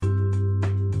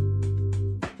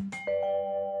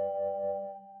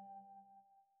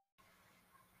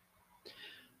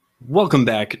Welcome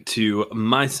back to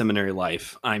My Seminary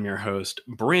Life. I'm your host,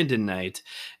 Brandon Knight.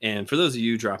 And for those of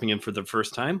you dropping in for the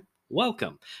first time,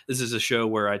 welcome. This is a show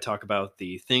where I talk about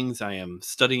the things I am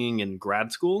studying in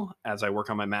grad school as I work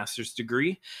on my master's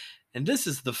degree. And this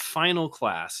is the final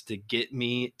class to get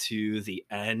me to the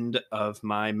end of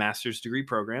my master's degree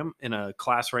program in a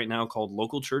class right now called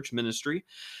Local Church Ministry.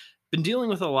 Been dealing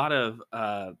with a lot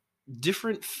of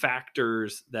different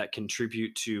factors that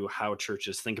contribute to how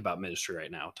churches think about ministry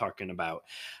right now, talking about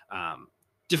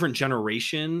different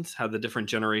generations, how the different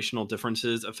generational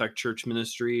differences affect church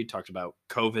ministry, talked about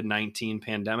COVID-19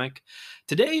 pandemic.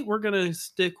 Today, we're going to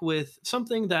stick with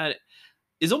something that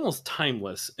is almost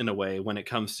timeless in a way when it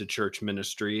comes to church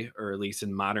ministry, or at least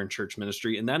in modern church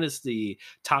ministry. And that is the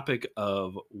topic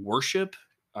of worship,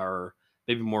 or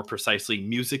maybe more precisely,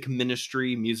 music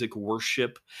ministry, music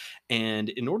worship. And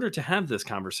in order to have this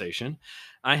conversation,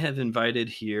 I have invited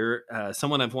here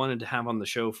someone I've wanted to have on the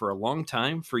show for a long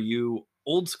time. For you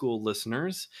old school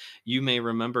listeners, you may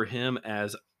remember him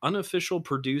as unofficial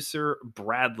producer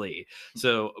Bradley.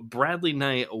 So, Bradley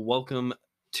Knight, welcome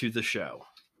to the show.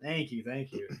 Thank you.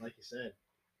 Like you said,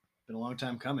 been a long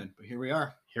time coming, but here we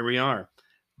are. Here we are.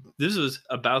 This was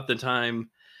about the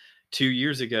time 2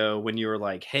 years ago when you were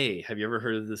like, hey, have you ever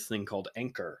heard of this thing called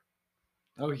Anchor?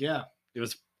 Oh, yeah. It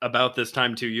was about this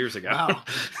time 2 years ago. Wow.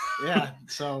 Yeah.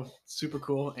 So super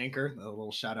cool. Anchor, a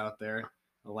little shout out there.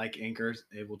 I like Anchor,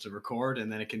 able to record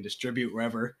and then it can distribute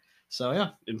wherever. So yeah,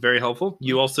 very helpful.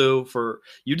 You also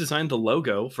you designed the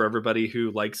logo for everybody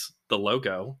who likes the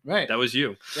logo. Right. That was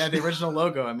you. Yeah, the original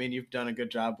logo. I mean, you've done a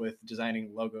good job with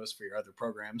designing logos for your other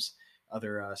programs,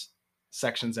 other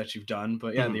sections that you've done.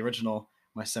 But yeah, the original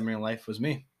My Seminary Life was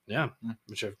me. Yeah,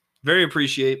 which I very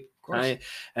appreciate.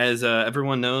 As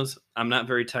everyone knows, I'm not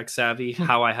very tech savvy.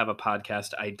 How I have a podcast,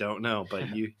 I don't know,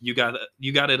 but you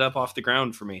got it up off the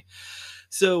ground for me.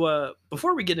 So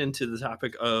before we get into the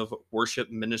topic of worship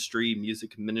ministry,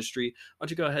 music ministry, why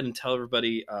don't you go ahead and tell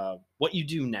everybody what you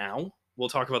do now? We'll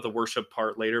talk about the worship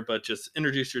part later, but just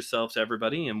introduce yourself to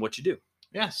everybody and what you do.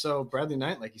 Yeah, so Bradley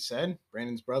Knight, like you said,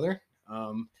 Brandon's brother.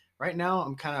 Right now,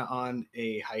 I'm kind of on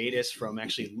a hiatus from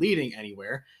actually leading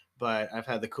anywhere, but I've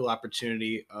had the cool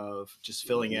opportunity of just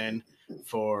filling in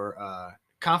for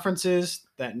conferences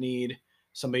that need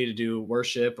somebody to do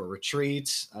worship or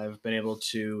retreats. I've been able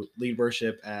to lead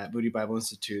worship at Moody Bible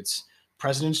Institute's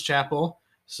President's Chapel.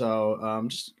 So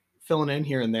just filling in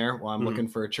here and there while I'm looking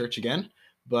for a church again.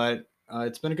 But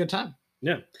it's been a good time.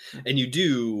 Yeah. And you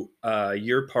do,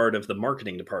 you're part of the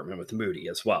marketing department with Moody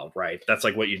as well, right? That's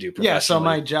like what you do professionally. Yeah, so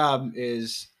my job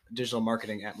is digital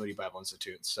marketing at Moody Bible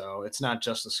Institute. So it's not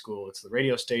just the school, it's the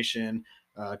radio station,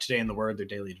 Today in the Word, their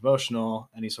daily devotional,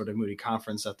 any sort of Moody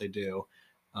conference that they do.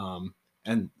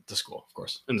 And the school, of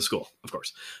course. And the school, of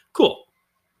course. Cool.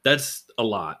 That's a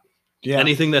lot. Yeah.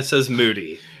 Anything that says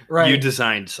Moody, right? You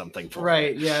designed something for.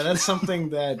 Right. Yeah, that's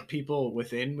something that people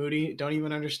within Moody don't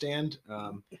even understand.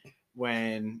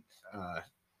 When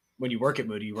you work at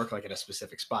Moody, you work like at a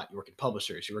specific spot. You work in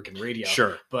publishers, you work in radio.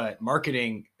 Sure. But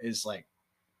marketing is like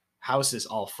houses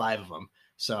all five of them.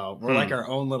 So we're like our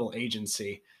own little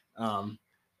agency.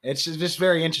 It's just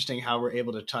very interesting how we're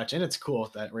able to touch, and it's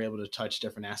cool that we're able to touch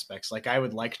different aspects. Like I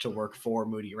would like to work for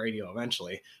Moody Radio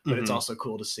eventually, but it's also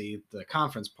cool to see the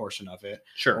conference portion of it,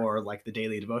 or like the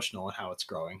daily devotional and how it's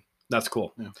growing. That's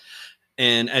cool. Yeah.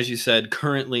 And as you said,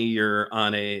 currently you're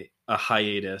on a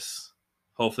hiatus.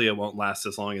 Hopefully it won't last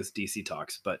as long as DC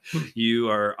Talks, but you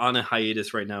are on a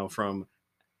hiatus right now from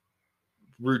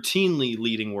routinely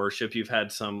leading worship. You've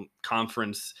had some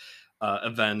conference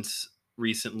events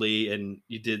recently, and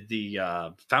you did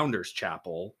the Founders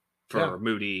Chapel for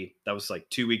Moody. That was like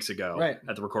 2 weeks ago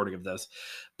at the recording of this.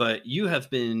 But you have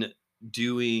been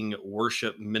doing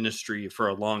worship ministry for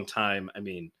a long time. I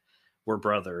mean, we're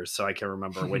brothers, so I can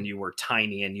remember when you were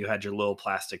tiny and you had your little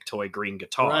plastic toy green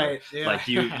guitar. Right, yeah. Like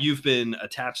you've been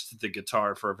attached to the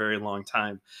guitar for a very long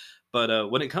time. But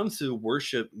when it comes to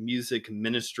worship music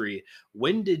ministry,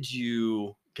 when did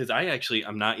you, because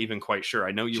I'm not even quite sure.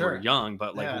 I know you were young,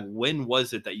 but like when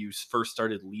was it that you first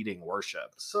started leading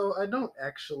worship? So I don't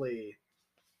actually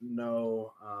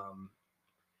know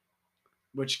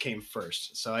which came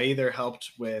first. So I either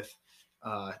helped with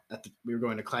we were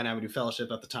going to Klein Avenue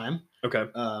Fellowship at the time. Okay.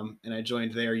 And I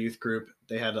joined their youth group.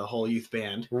 They had a whole youth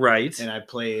band. Right. And I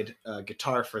played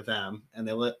guitar for them, and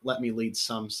they let me lead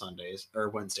some Sundays or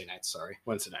Wednesday nights. Sorry.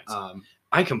 Wednesday nights.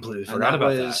 I completely forgot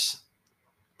about that.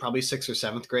 Probably 6th or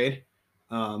 7th grade.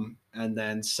 And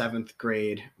then 7th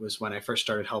grade was when I first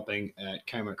started helping at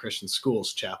Calumet Christian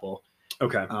Schools Chapel.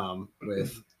 Okay.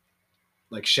 With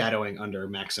like shadowing under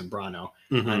Max and Brano.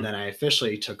 And then I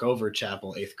officially took over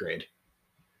chapel 8th grade.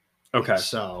 Okay.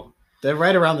 So they're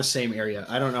right around the same area.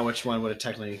 I don't know which one would have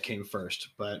technically came first,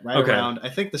 but right Okay. around, I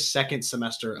think the second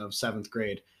semester of 7th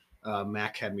grade,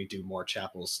 Mac had me do more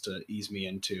chapels to ease me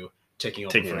into taking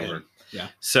over for him. Yeah.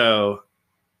 So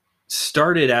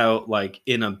started out like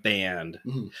in a band.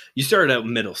 Mm-hmm. You started out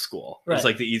middle school. Right. It's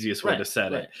like the easiest way Right, to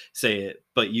right. say it.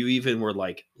 But you even were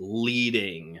like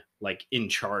leading, like in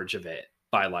charge of it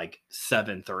by like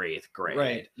 7th or 8th grade.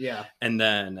 Right. Yeah. And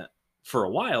then for a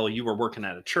while you were working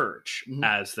at a church Mhm.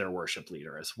 as their worship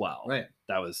leader as well. Right.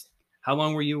 That was, how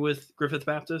long were you with Griffith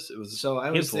Baptist? It was So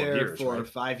I was handful of there years, for right?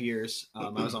 5 years. I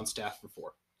was on staff for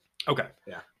 4. Okay.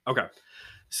 Yeah. Okay.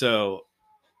 So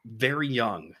very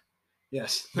young.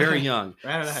 Yes. Very young.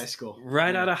 Right out of high school.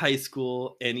 Right Yeah. out of high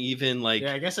school. And even like,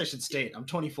 Yeah, I guess I should state I'm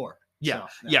 24. yeah,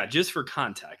 so, yeah, just for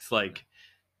context, like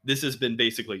this has been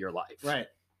basically your life. Right.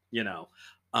 You know.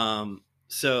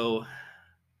 So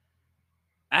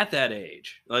at that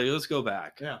age, like let's go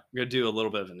back. Yeah. We're gonna do a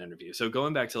little bit of an interview. So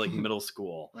going back to like middle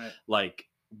school, Right. like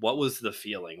what was the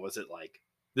feeling? Was it like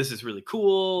this is really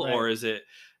cool, Right. or is it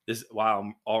this, wow,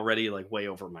 I'm already like way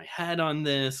over my head on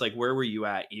this? Like where were you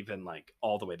at even like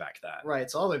all the way back then? Right.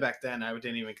 So all the way back then, I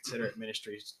didn't even consider it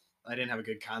ministry. I didn't have a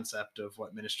good concept of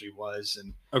what ministry was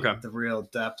and Okay. the real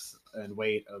depth and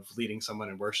weight of leading someone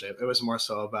in worship. It was more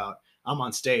so about I'm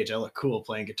on stage, I look cool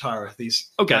playing guitar with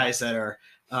these guys that are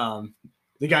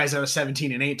the guys that are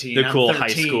 17 and 18. The cool 13, high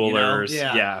schoolers. You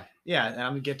know? Yeah. Yeah. And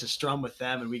I'm gonna get to strum with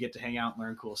them and we get to hang out and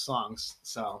learn cool songs.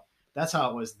 So that's how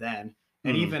it was then.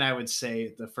 And even I would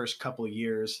say the first couple of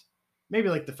years, maybe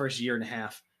like the first year and a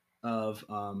half of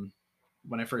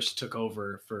when I first took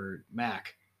over for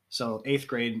Mac. So 8th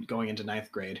grade going into 9th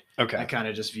grade, Okay. I kind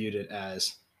of just viewed it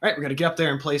as, all right, we're going to get up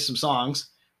there and play some songs.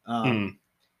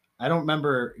 I don't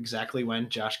remember exactly when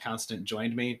Josh Constant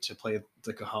joined me to play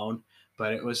the cajon,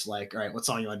 but it was like, all right, what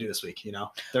song you want to do this week? You know,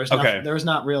 there was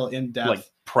not real in-depth like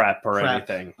prep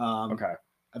anything. Okay.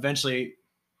 Eventually,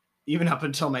 even up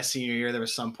until my senior year, there were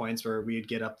some points where we'd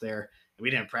get up there and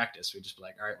we didn't practice. We'd just be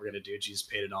like, all right, we're going to do Jesus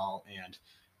Paid It All and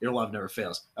Your Love Never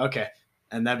Fails. Okay.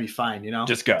 And that'd be fine, you know?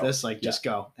 Just go. Just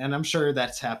go. And I'm sure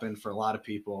that's happened for a lot of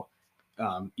people,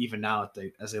 even now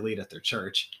as they lead at their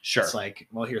church. Sure. It's like,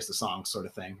 well, here's the song sort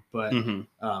of thing. But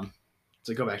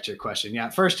to go back to your question, yeah,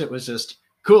 at first it was just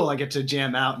cool. I get to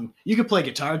jam out and you can play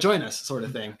guitar, join us sort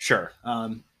of thing. Sure.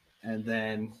 And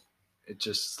then it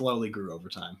just slowly grew over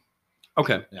time.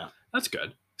 Okay. Yeah. That's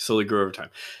good. Slowly grew over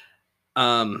time.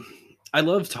 I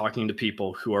love talking to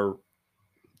people who are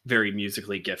very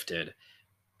musically gifted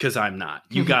because I'm not.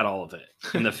 You got all of it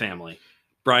in the family.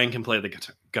 Brian can play the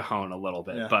cajon a little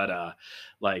bit, but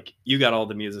like you got all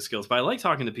the music skills. But I like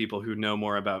talking to people who know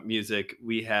more about music.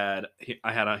 I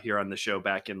had here on the show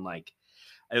back in like,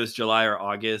 it was July or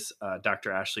August,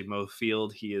 Dr. Ashley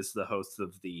Mofield. He is the host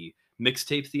of the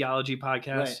Mixtape Theology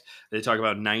podcast. Right. They talk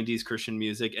about 90s Christian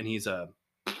music, and he's a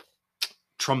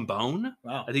trombone.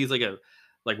 Wow. I think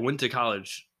he's went to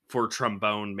college for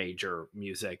trombone major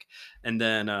music. And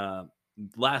then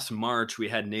last March, we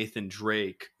had Nathan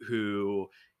Drake, who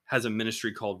has a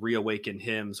ministry called Reawaken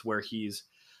Hymns, where he's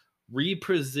not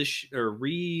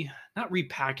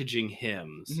repackaging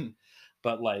hymns,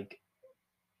 but like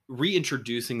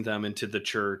reintroducing them into the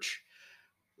church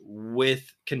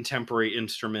with contemporary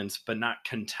instruments, but not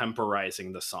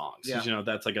contemporizing the songs. Yeah. You know,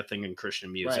 that's like a thing in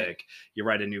Christian music. Right. You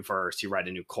write a new verse, you write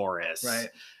a new chorus. Right.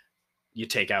 You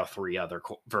take out 3 other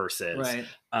verses. Right.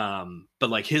 But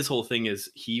like his whole thing is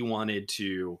he wanted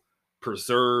to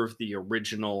preserve the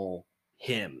original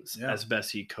hymns as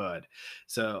best he could.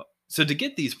 So to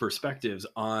get these perspectives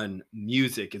on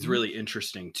music is really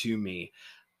interesting to me.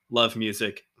 Love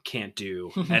music, can't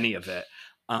do any of it.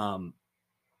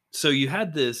 So you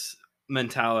had this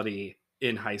mentality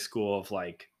in high school of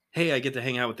like, hey, I get to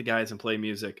hang out with the guys and play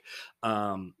music.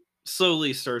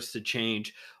 Slowly starts to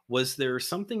change. Was there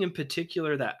something in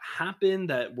particular that happened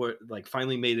that like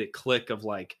finally made it click of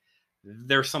like,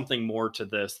 there's something more to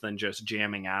this than just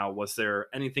jamming out? Was there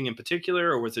anything in particular,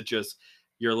 or was it just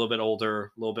you're a little bit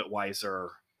older, a little bit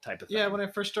wiser type of thing? Yeah, when I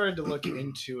first started to look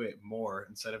into it more,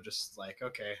 instead of just like,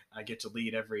 okay, I get to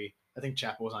lead I think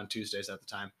chapel was on Tuesdays at the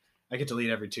time. I get to lead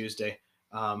every Tuesday.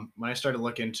 When I started to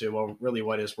look into, well, really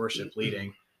what is worship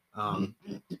leading,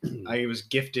 I was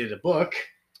gifted a book.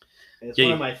 It's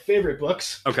one of my favorite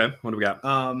books. Okay, what do we got?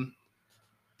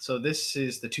 So this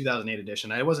is the 2008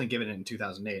 edition. I wasn't given it in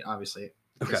 2008, obviously,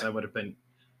 because I would have been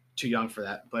too young for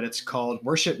that. But it's called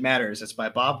Worship Matters. It's by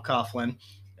Bob Coughlin.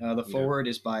 The foreword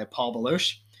is by Paul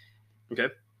Baloche. Okay.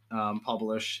 Paul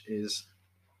Baloche is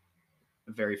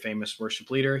a very famous worship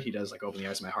leader. He does like Open the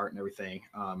Eyes of My Heart and everything.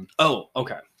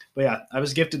 Okay. But yeah, I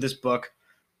was gifted this book.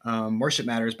 Worship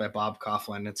Matters by Bob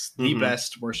Kauflin. It's the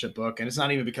best worship book, and it's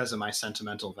not even because of my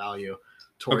sentimental value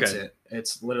towards it.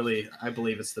 It's literally, I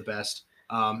believe it's the best.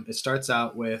 It starts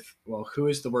out with, well, who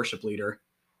is the worship leader?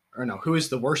 Or no, who is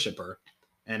the worshiper?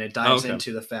 And it dives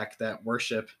into the fact that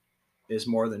worship is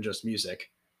more than just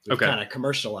music. We've kind of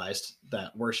commercialized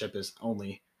that worship is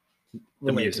only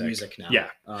related to music now. Yeah.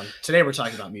 Today we're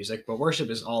talking about music, but worship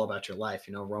is all about your life.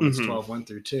 Romans 12,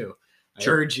 1-2. I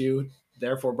urge you,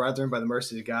 therefore, brethren, by the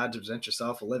mercy of God, to present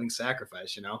yourself a living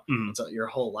sacrifice. It's your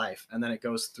whole life. And then it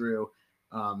goes through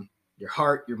your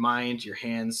heart, your mind, your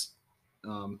hands,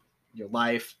 your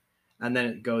life. And then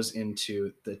it goes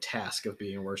into the task of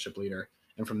being a worship leader.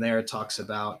 And from there, it talks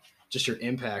about just your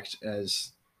impact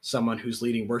as someone who's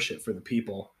leading worship for the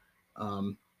people,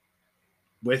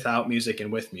 without music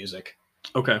and with music.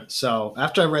 Okay. So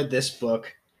after I read this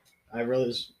book, I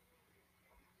realized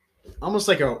almost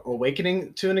like a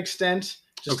awakening to an extent,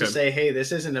 just to say, hey,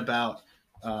 this isn't about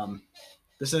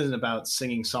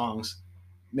singing songs.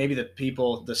 Maybe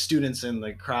the students in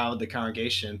the crowd, the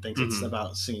congregation thinks it's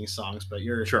about singing songs, but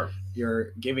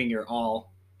you're giving your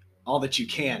all that you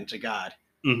can to God.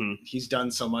 He's done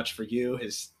so much for you.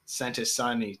 He's sent his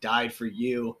son. He died for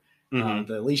you.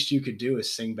 The least you could do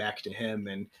is sing back to him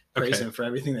and praise him for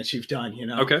everything that you've done,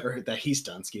 or that he's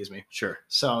done, excuse me. Sure.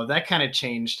 So that kind of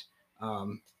changed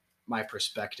my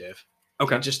perspective.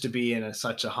 And just to be in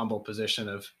such a humble position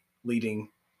of leading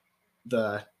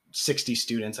the 60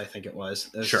 students, I think it was,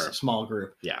 a small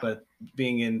group. Yeah. But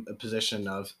being in a position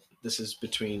of, this is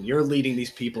between, you're leading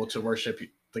these people to worship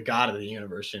the God of the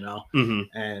universe,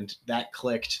 and that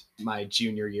clicked my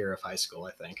junior year of high school,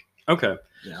 I think. Okay.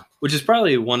 Yeah. Which is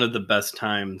probably one of the best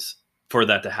times for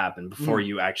that to happen before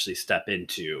you actually step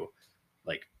into,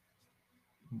 like,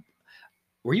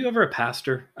 were you ever a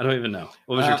pastor? I don't even know.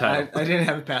 What was your title? I didn't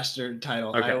have a pastor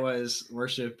title. Okay. I was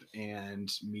worship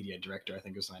and media director, I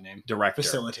think was my name. Director.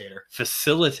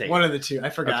 Facilitator. One of the two. I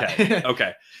forgot.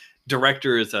 Okay.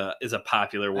 Director is a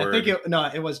popular word. I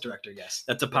think it was director, yes.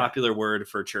 That's a popular word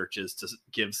for churches to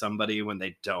give somebody when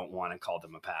they don't want to call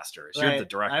them a pastor. So you're the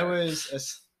director.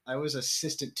 I was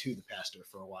assistant to the pastor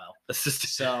for a while. Assistant.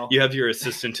 So you have your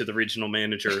assistant to the regional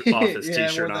manager office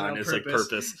T-shirt on. It's like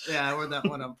purpose. Yeah, I wore that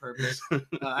one on purpose.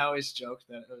 I always joke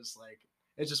that it was like,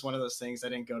 it's just one of those things. I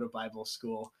didn't go to Bible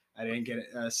school. I didn't get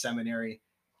a seminary.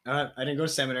 I didn't go to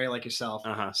seminary like yourself.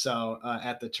 So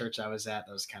at the church I was at,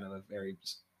 that was kind of a very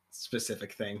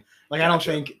specific thing. Like, I don't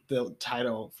think the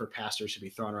title for pastor should be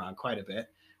thrown around quite a bit.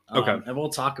 And we'll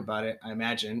talk about it. I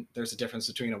imagine there's a difference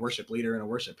between a worship leader and a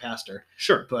worship pastor.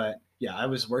 Sure. But yeah, I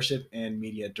was worship and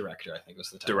media director, I think was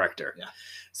the title. Director.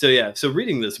 Yeah. So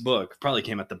reading this book probably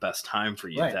came at the best time for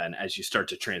you then, as you start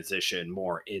to transition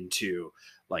more into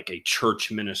like a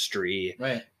church ministry.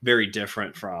 Right. Very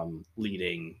different from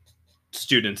leading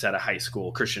students at a high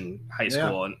school, Christian high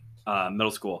school and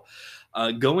middle school.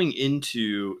 Going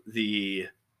into the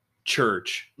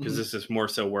church, because this is more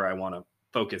so where I want to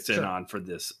focus in on for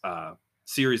this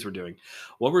series we're doing.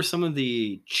 What were some of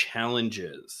the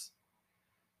challenges,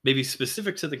 maybe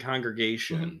specific to the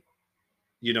congregation?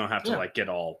 You don't have to like get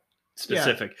all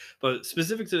specific, but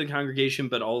specific to the congregation,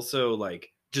 but also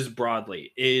like just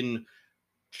broadly in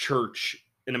church,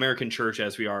 in American church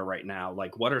as we are right now.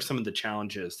 Like, what are some of the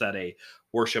challenges that a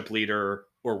worship leader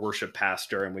or worship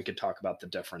pastor, and we could talk about the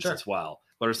difference as well.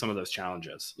 What are some of those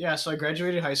challenges? Yeah. So I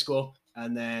graduated high school,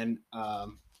 and then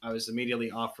I was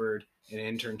immediately offered an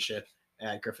internship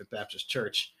at Griffith Baptist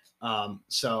Church.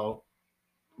 So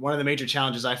one of the major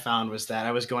challenges I found was that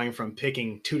I was going from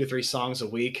picking 2 to 3 songs a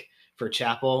week for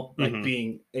chapel, like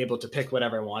being able to pick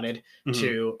whatever I wanted,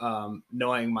 to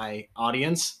knowing my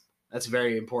audience. That's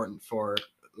very important for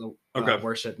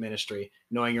worship ministry,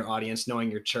 knowing your audience,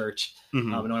 knowing your church,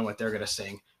 knowing what they're going to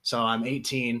sing. So I'm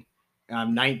 18,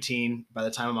 I'm 19 by the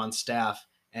time I'm on staff,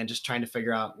 and just trying to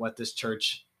figure out what this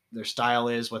church, their style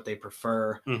is, what they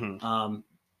prefer.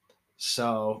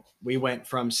 So we went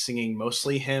from singing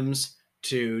mostly hymns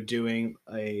to doing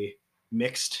a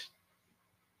mixed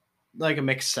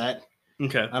set.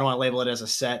 Okay. I don't want to label it as a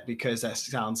set because that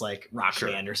sounds like rock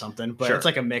band or something, but it's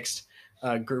like a mixed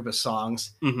group of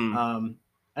songs. And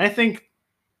I think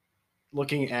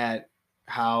looking at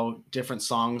how different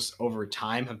songs over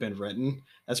time have been written,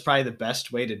 that's probably the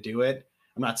best way to do it.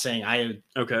 I'm not saying I'm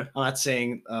not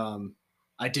saying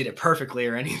I did it perfectly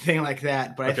or anything like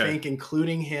that, but I think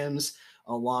including hymns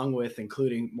along with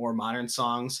including more modern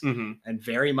songs and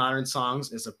very modern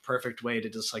songs is a perfect way to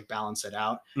just like balance it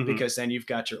out, because then you've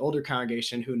got your older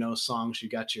congregation who knows songs, you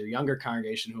got your younger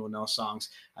congregation who will know songs,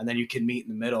 and then you can meet in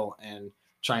the middle and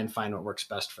try and find what works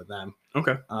best for them.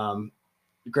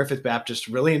 Griffith Baptist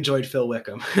really enjoyed Phil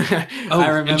Wickham.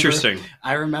 Oh, interesting.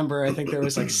 I remember, I think there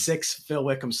was like 6 Phil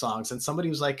Wickham songs, and somebody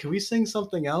was like, "Can we sing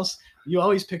something else? You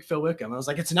always pick Phil Wickham." I was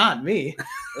like, "It's not me."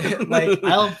 Like,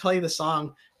 I'll play the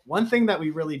song. One thing that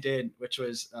we really did, which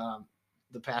was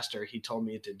the pastor, he told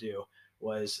me to do,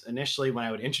 was initially when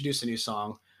I would introduce a new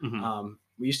song,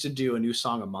 we used to do a new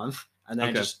song a month. And then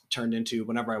it just turned into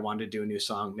whenever I wanted to do a new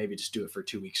song, maybe just do it for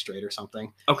 2 weeks straight or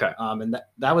something. Okay. And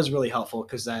that was really helpful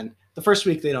because then the first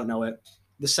week they don't know it.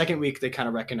 The second week they kind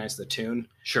of recognize the tune.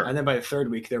 Sure. And then by the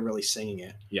third week they're really singing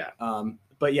it. Yeah.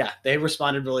 But yeah, they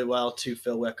responded really well to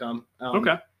Phil Wickham.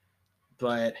 Okay.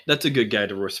 But that's a good guy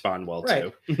to respond well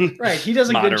to. Right. Right. He does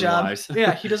a good job.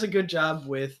 Yeah, he does a good job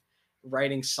with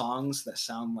writing songs that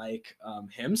sound like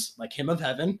hymns, like Hymn of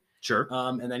Heaven. Sure.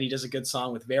 And then he does a good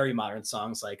song with very modern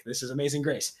songs like This Is Amazing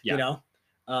Grace, you know?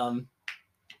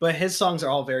 But his songs are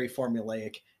all very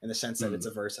formulaic in the sense that it's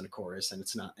a verse and a chorus, and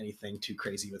it's not anything too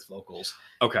crazy with vocals.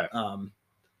 Okay.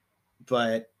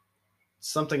 But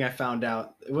something I found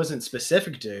out, it wasn't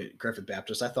specific to Griffith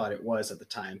Baptist. I thought it was at the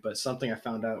time, but something I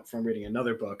found out from reading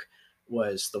another book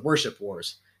was the worship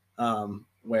wars,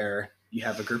 where you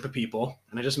have a group of people,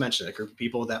 and I just mentioned it, a group of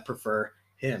people that prefer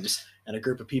hymns and a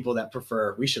group of people that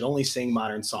prefer we should only sing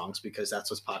modern songs because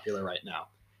that's what's popular right now.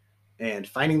 And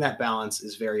finding that balance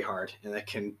is very hard, and that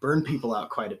can burn people out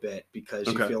quite a bit because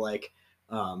you feel like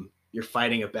you're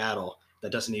fighting a battle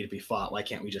that doesn't need to be fought. Why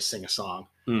can't we just sing a song?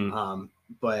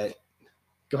 But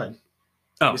go ahead.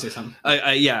 Oh, you say something.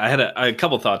 I had a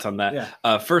couple thoughts on that.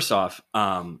 Yeah. First off,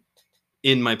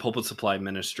 in my Pulpit Supply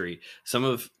ministry, some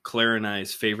of Claire and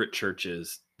I's favorite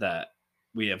churches that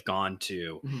we have gone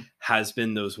to has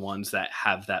been those ones that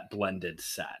have that blended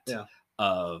set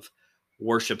of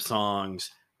worship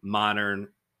songs, modern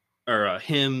or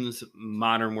hymns,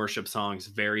 modern worship songs,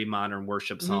 very modern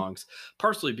worship songs,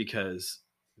 partially because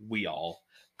we all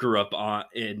grew up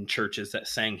in churches that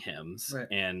sang hymns,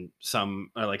 and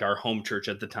some like our home church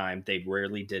at the time, they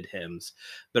rarely did hymns,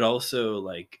 but also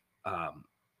like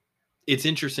it's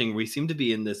interesting. We seem to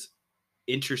be in this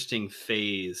interesting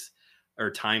phase or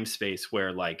time space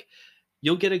where like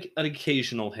you'll get an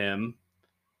occasional hymn,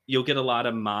 you'll get a lot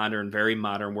of very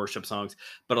modern worship songs,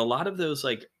 but a lot of those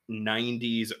like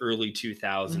 90s, early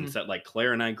 2000s that like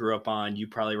Claire and I grew up on, you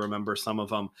probably remember some of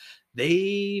them,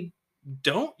 they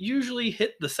don't usually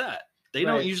hit the set. They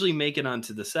don't usually make it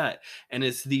onto the set. And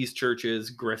it's these churches.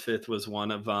 Griffith was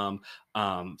one of them.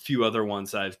 Few other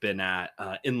ones I've been at,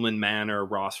 Inland Manor,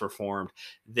 Ross Reformed.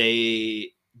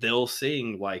 They'll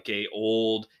sing like a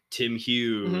old Tim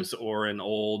Hughes or an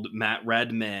old Matt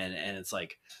Redman. And it's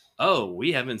like, oh,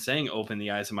 we haven't sang Open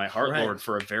the Eyes of My Heart, Lord,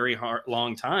 for a very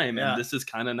long time. And this is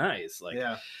kind of nice. Like,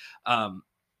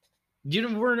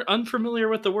 we're unfamiliar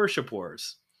with the worship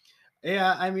wars.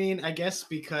 Yeah. I mean, I guess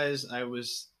because I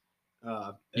was,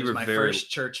 it was my first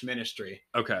church ministry.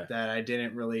 Okay. That I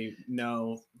didn't really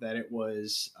know that it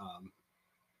was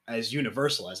as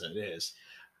universal as it is.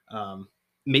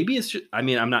 Maybe it's just, I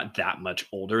mean, I'm not that much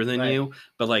older than you,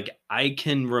 but like I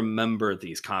can remember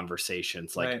these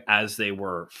conversations like as they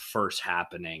were first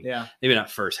happening. Yeah. Maybe not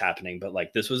first happening, but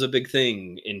like this was a big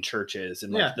thing in churches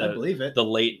and like I believe it. The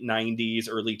late 90s,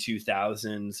 early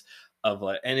 2000s of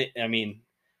like, and I mean,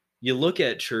 you look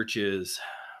at churches,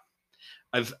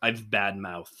 I've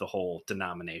badmouthed the whole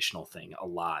denominational thing a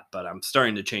lot, but I'm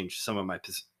starting to change some of my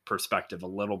perspective a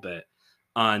little bit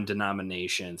on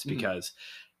denominations because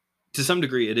to some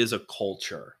degree it is a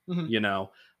culture. You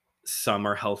know, some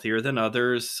are healthier than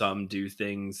others. Some do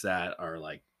things that are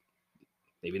like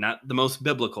maybe not the most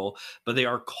biblical, but they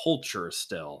are culture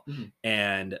still.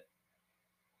 And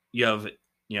you have,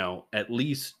 you know, at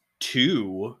least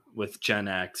 2 with Gen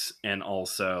X and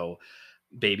also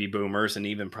baby boomers and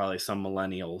even probably some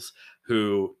millennials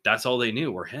who that's all they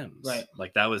knew were hymns.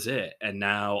 Like that was it. And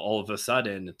now all of a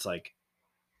sudden it's like,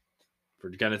 we're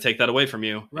going to take that away from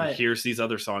you. And here's these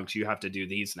other songs. You have to do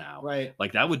these now.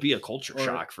 Like that would be a culture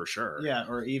shock for sure. Yeah.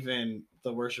 Or even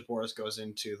the worship wars goes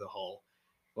into the whole,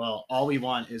 well, all we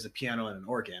want is a piano and an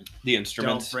organ. The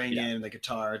instruments. Don't bring in the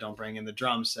guitar. Don't bring in the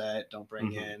drum set. Don't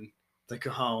bring in the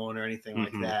cajon or anything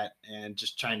like that. And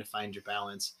just trying to find your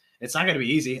balance. It's not going to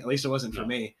be easy. At least it wasn't for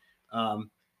me.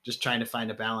 Just trying to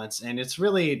find a balance. And it's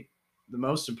really the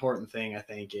most important thing, I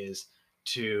think, is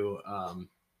to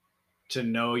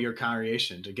know your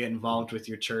congregation, to get involved with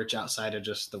your church outside of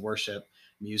just the worship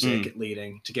music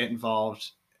leading, to get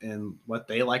involved in what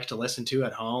they like to listen to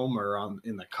at home or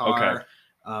in the car.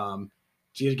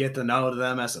 To get to know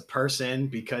them as a person,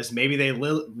 because maybe they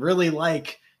really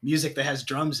like music that has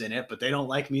drums in it, but they don't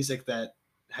like music that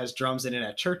has drums in it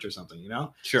at church or something, you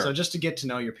know? Sure. So just to get to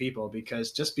know your people,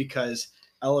 because just because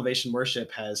Elevation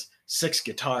Worship has 6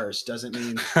 guitars doesn't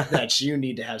mean that you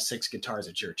need to have 6 guitars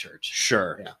at your church.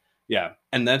 Sure. Yeah. Yeah.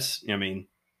 And that's, I mean,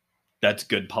 that's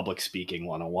good public speaking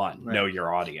 101. Right. Know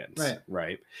your audience. Right.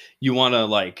 Right. You want to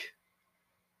like,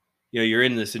 you're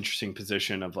in this interesting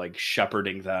position of like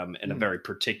shepherding them in a very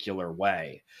particular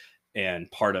way. And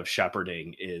part of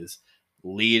shepherding is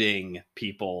leading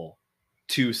people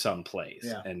to some place.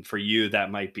 Yeah. And for you,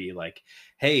 that might be like,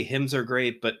 hey, hymns are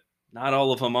great, but not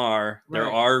all of them are. Right.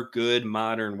 There are good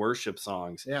modern worship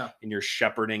songs. Yeah. And you're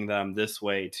shepherding them this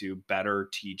way to better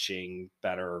teaching,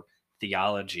 better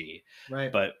theology.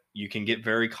 Right. But you can get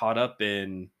very caught up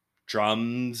in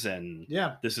drums and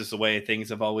this is the way things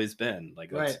have always been. Like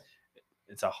that's,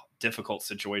 it's a difficult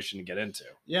situation to get into.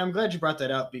 Yeah, I'm glad you brought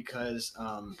that up because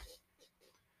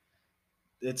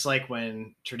it's like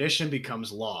when tradition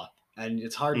becomes law, and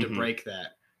it's hard to break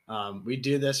that. We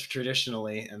do this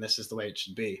traditionally, and this is the way it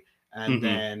should be. And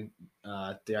then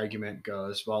the argument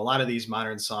goes, well, a lot of these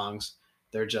modern songs,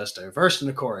 they're just a verse and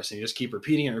a chorus, and you just keep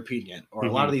repeating it. Or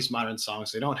a lot of these modern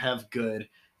songs, they don't have good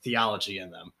theology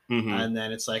in them. And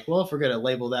then it's like, well, if we're going to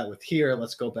label that with here,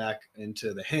 let's go back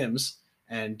into the hymns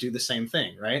and do the same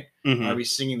thing, right? Are we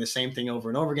singing the same thing over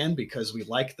and over again because we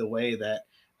like the way that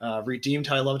Redeemed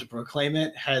How I Love to Proclaim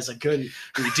It has a good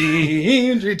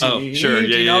redeemed. Oh, sure.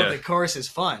 Yeah, the chorus is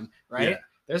fun, right? Yeah.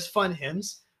 There's fun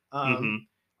hymns.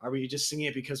 Are we just singing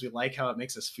it because we like how it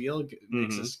makes us feel,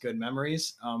 makes us good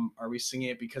memories? Are we singing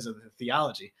it because of the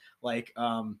theology? Like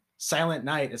Silent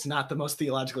Night is not the most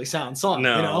theologically sound song,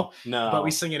 no, but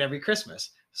we sing it every Christmas.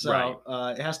 So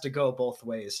it has to go both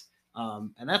ways.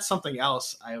 And that's something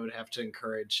else I would have to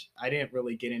encourage. I didn't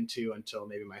really get into until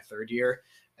maybe my 3rd year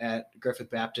at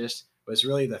Griffith Baptist, was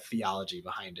really the theology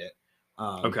behind it.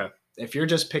 Okay. If you're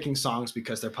just picking songs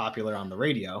because they're popular on the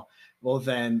radio, well,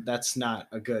 then that's not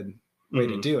a good way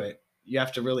to do it. You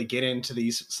have to really get into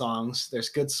these songs. There's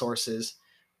good sources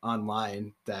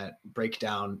online that break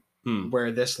down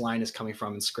where this line is coming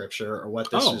from in scripture or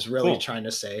what this is really trying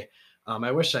to say.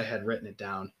 I wish I had written it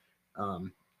down.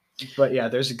 But yeah,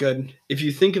 there's a good... If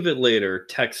you think of it later,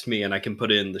 text me and I can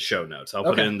put it in the show notes. I'll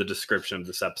put it in the description of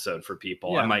this episode for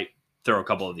people. I might throw a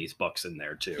couple of these books in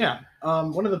there too. Yeah.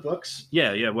 One of the books...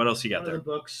 Yeah. What else you got there? One of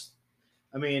the books...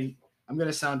 I mean, I'm going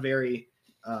to sound very...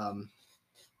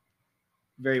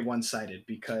 very one-sided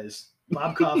because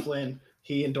Bob Coughlin,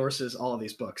 he endorses all of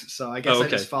these books. So I guess I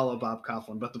just follow Bob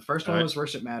Coughlin. But the first one was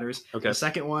Worship Matters. Okay. The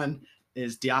second one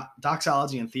is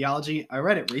Doxology and Theology. I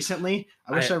read it recently.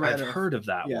 I've heard of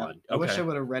that one. Okay. I wish I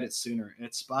would have read it sooner.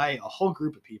 It's by a whole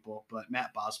group of people, but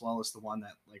Matt Boswell is the one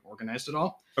that like organized it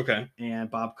all. Okay.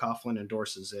 And Bob Coughlin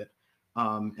endorses it.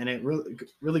 And it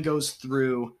really goes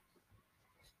through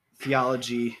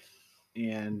theology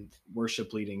and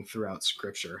worship leading throughout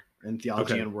scripture, and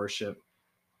theology and worship,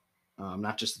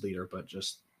 not just leader, but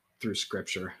just through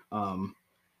scripture.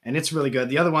 And it's really good.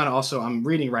 The other one also I'm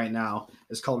reading right now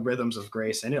is called Rhythms of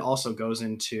Grace. And it also goes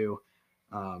into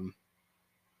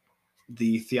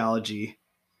the theology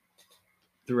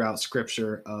throughout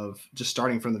scripture of just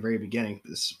starting from the very beginning.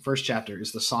 This first chapter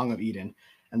is the Song of Eden.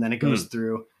 And then it goes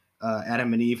through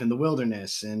Adam and Eve in the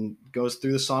wilderness and goes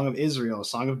through the Song of Israel,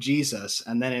 Song of Jesus.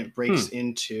 And then it breaks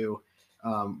into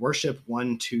worship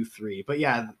 1, 2, 3. But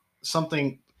yeah,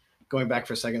 something going back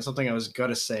for a second, something I was going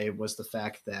to say was the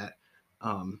fact that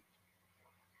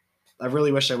I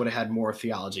really wish I would have had more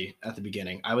theology at the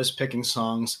beginning. I was picking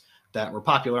songs that were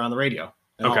popular on the radio,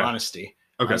 in all honesty.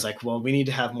 I was like, well, we need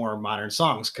to have more modern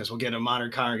songs because we'll get a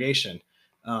modern congregation.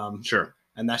 Sure.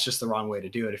 And that's just the wrong way to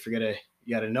do it. If you're going to,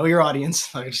 you got to know your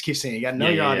audience. Like I just keep saying, you got to know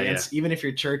your audience, even if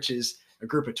your church is a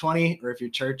group of 20 or if your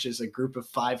church is a group of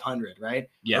 500, right?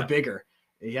 Yeah. Or bigger.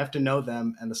 You have to know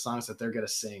them and the songs that they're going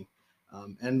to sing.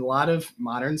 And a lot of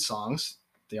modern songs,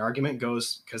 the argument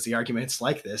goes, because the argument's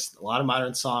like this, a lot of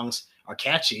modern songs are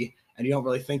catchy and you don't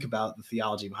really think about the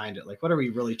theology behind it. Like, what are we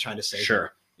really trying to say? Sure.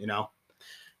 Here, you know?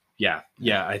 Yeah.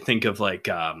 I think of like,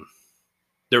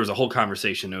 there was a whole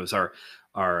conversation. It was our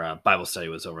Bible study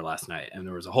was over last night. And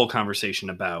there was a whole conversation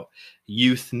about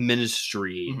youth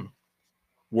ministry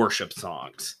worship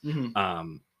songs.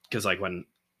 Cause like when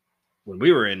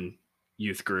we were in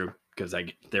youth group, because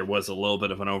there was a little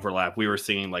bit of an overlap. We were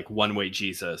singing like One Way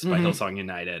Jesus by Hillsong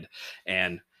United.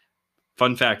 And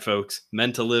fun fact, folks,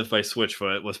 Meant to Live by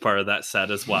Switchfoot was part of that set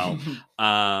as well.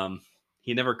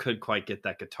 He never could quite get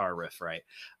that guitar riff right.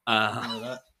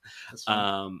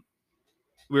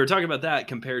 We were talking about that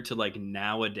compared to like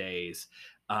nowadays.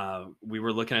 We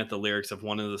were looking at the lyrics of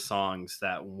one of the songs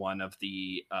that one of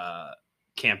the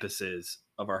campuses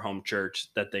of our home church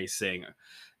that they sing.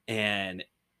 And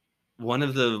one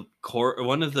of the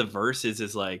verses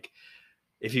is like,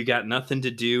 if you got nothing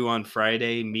to do on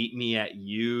Friday, meet me at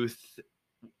youth.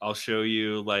 I'll show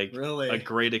you like Really? a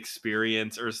great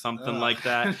experience or something like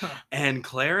that. And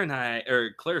Claire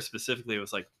specifically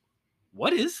was like,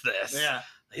 what is this? Yeah.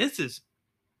 This is,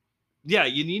 yeah,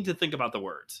 you need to think about the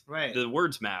words. Right. The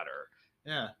words matter.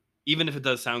 Yeah. Even if it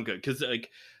does sound good. Because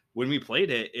like when we played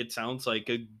it, it sounds like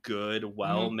a good,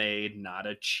 well-made, not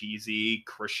a cheesy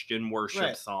Christian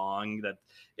worship song. That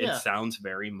it sounds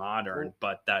very modern,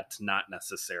 but that's not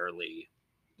necessarily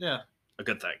a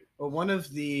good thing. Well, one of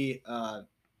the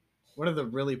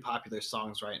really popular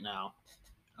songs right now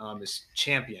is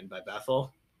 "Champion" by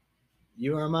Bethel.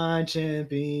 You are my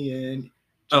champion.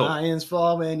 Giants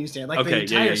fall when you stand. Like the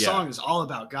entire song is all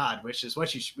about God, which is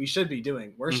what we should be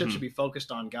doing. Worship should be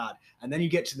focused on God. And then you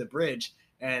get to the bridge,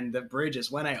 and the bridge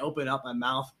is when I open up my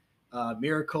mouth,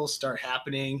 miracles start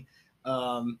happening.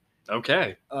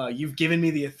 You've given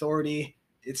me the authority.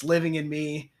 It's living in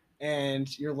me.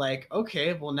 And you're like,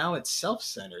 okay, well, now it's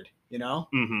self-centered, you know?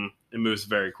 Mm-hmm. It moves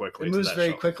very quickly. It moves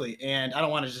very quickly. And I don't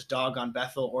want to just dog on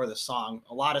Bethel or the song.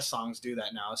 A lot of songs do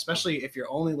that now, especially if you're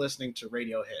only listening to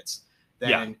radio hits.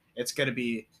 Then it's going to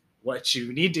be what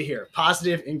you need to hear.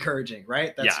 Positive, encouraging,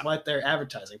 right? That's what they're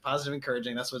advertising. Positive,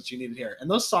 encouraging. That's what you need to hear. And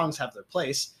those songs have their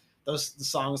place. The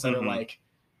songs that are like,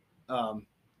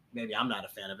 maybe I'm not a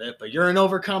fan of it, but you're an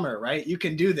overcomer, right? You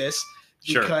can do this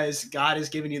because God has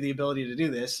given you the ability to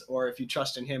do this. Or if you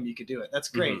trust in him, you could do it. That's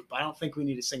great. But I don't think we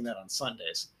need to sing that on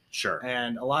Sundays. Sure.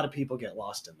 And a lot of people get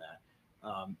lost in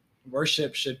that.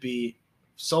 Worship should be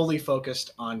solely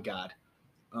focused on God.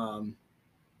 And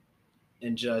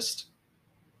just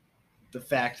the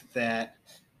fact that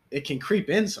it can creep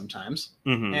in sometimes.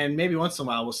 And maybe once in a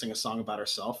while we'll sing a song about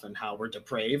ourselves and how we're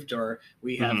depraved or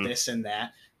we have this and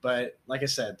that. But like I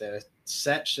said, the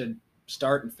set should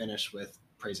start and finish with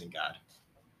praising God.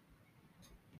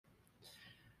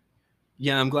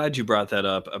 Yeah, I'm glad you brought that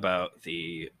up about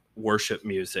the worship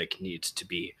music needs to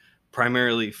be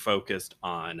primarily focused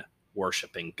on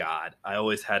worshiping God. I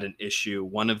always had an issue.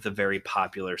 One of the very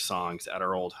popular songs at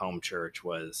our old home church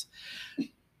was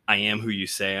I Am Who You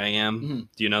Say I Am.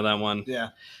 Do you know that one? Yeah.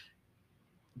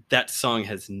 That song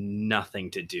has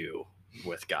nothing to do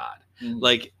with God.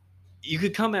 Like, you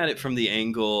could come at it from the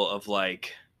angle of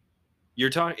like, you're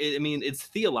talking, I mean, it's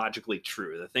theologically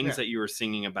true. The things that you were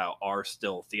singing about are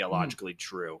still theologically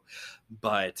true,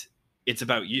 but it's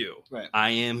about you. Right. I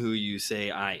am who you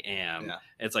say I am. Yeah.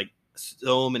 It's like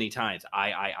so many times,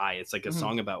 I. It's like a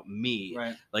song about me.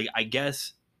 Right. Like, I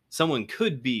guess someone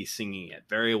could be singing it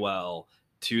very well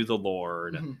to the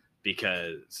Lord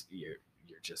because you're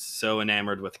just so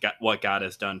enamored with what God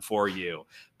has done for you.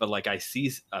 But like, I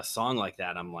see a song like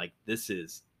that, I'm like,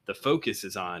 the focus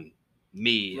is on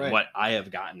me and what I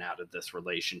have gotten out of this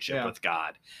relationship with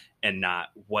God and not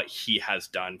what he has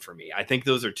done for me. I think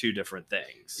those are two different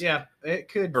things. Yeah, it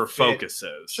could. Or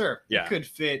focuses. Sure. Yeah. It could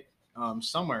fit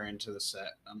somewhere into the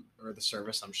set or the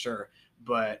service, I'm sure.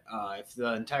 But if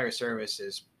the entire service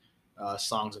is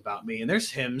songs about me, and there's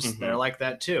hymns that are like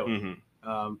that too,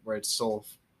 where it's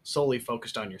solely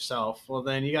focused on yourself, well,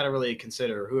 then you got to really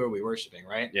consider, who are we worshiping,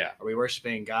 right? Yeah. Are we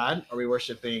worshiping God? Are we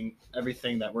worshiping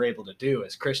everything that we're able to do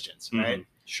as Christians, right?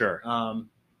 Sure.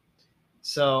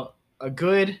 So a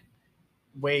good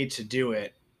way to do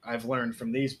it, I've learned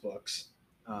from these books,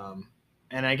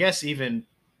 and I guess even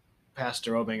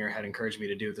Pastor Obinger had encouraged me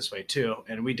to do it this way too,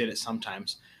 and we did it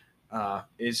sometimes,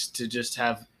 is to just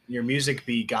have your music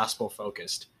be gospel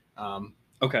focused.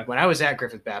 Okay. When I was at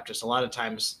Griffith Baptist, a lot of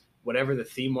times, whatever the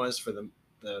theme was for the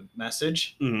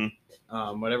message,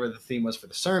 whatever the theme was for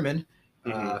the sermon,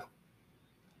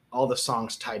 all the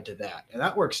songs tied to that, and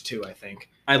that works too. I think.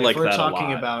 I like that a lot.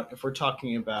 If we're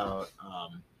talking about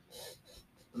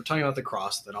the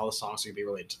cross, then all the songs can be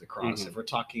related to the cross. If we're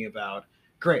talking about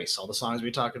grace, all the songs we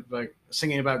talk about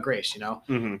singing about grace, you know.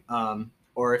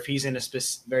 Or if he's in a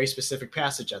very specific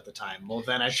passage at the time, well,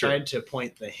 then I tried to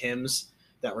point the hymns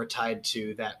that were tied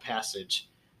to that passage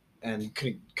and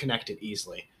connect it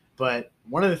easily. But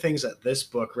one of the things that this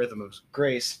book, Rhythm of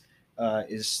Grace,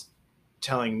 is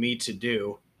telling me to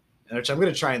do, which I'm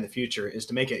going to try in the future, is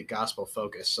to make it gospel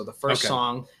focused. So the first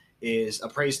song is a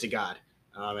praise to God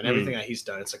and everything that he's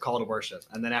done. It's a call to worship.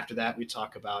 And then after that, we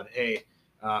talk about, hey,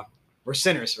 we're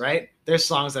sinners, right? There's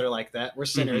songs that are like that. We're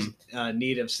sinners,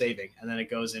 need of saving. And then it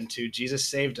goes into Jesus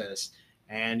saved us.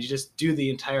 And you just do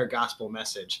the entire gospel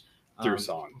message through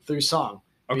song.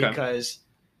 Okay. Because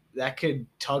that could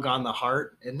tug on the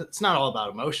heart. And it's not all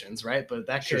about emotions, right? But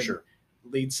that could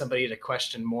lead somebody to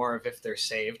question more of if they're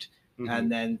saved.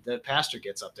 And then the pastor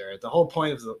gets up there. The whole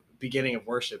point of the beginning of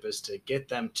worship is to get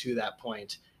them to that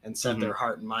point and set their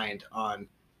heart and mind on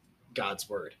God's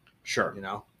word. Sure. you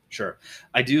know? Sure.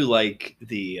 I do like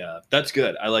the that's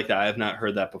good. I like that. I have not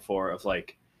heard that before of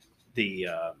like the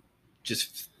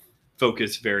just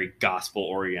focus very gospel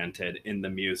oriented in the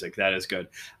music. That is good.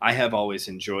 I have always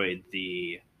enjoyed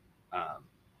the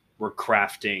we're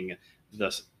crafting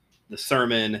the the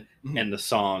sermon and the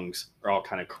songs are all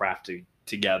kind of crafted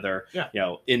together.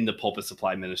 Yeah. In the Pulpit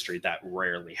Supply ministry, that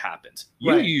rarely happens.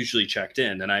 You Right. usually checked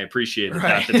in, and I appreciated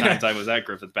Right. that the times I was at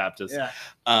Griffith Baptist. Yeah.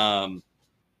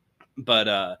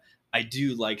 But I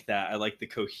do like that. I like the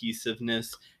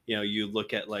cohesiveness. You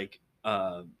look at like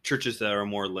churches that are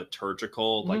more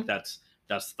liturgical, like that's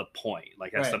the point.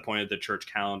 Like that's the point of the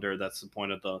church calendar. That's the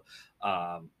point of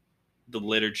the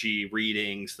liturgy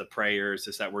readings, the prayers,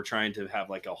 is that we're trying to have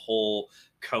like a whole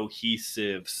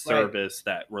cohesive service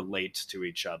that relates to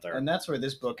each other. And that's where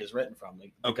this book is written from.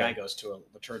 Like the guy goes to a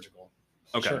liturgical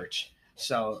church.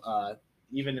 So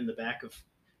even in the back of,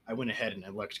 I went ahead and I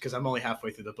looked because I'm only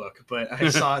halfway through the book, but I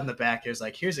saw in the back, it was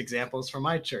like, here's examples from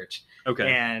my church.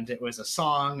 And it was a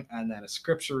song and then a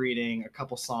scripture reading, a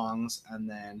couple songs, and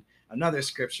then another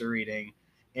scripture reading.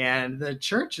 And the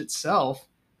church itself,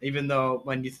 even though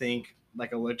when you think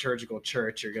like a liturgical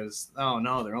church, it goes, oh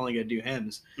no, they're only going to do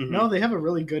hymns. No, they have a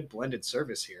really good blended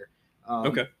service here.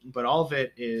 But all of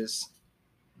it is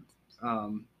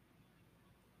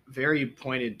very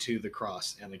pointed to the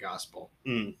cross and the gospel.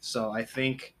 So I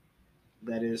think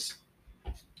that is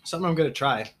something I'm going to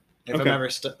try if I'm ever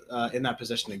in that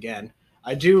position again.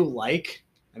 I do like,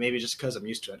 and maybe just because I'm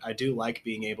used to it, I do like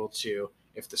being able to,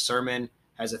 if the sermon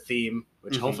has a theme,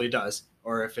 which hopefully it does,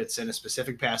 or if it's in a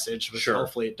specific passage, which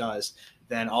hopefully it does,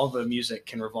 then all the music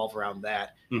can revolve around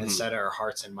that and set our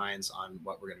hearts and minds on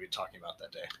what we're going to be talking about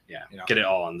that day. Yeah, get it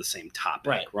all on the same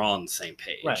topic. We're all on the same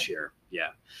page here. Yeah.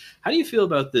 How do you feel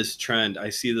about this trend? I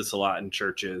see this a lot in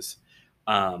churches.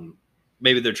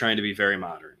 Maybe they're trying to be very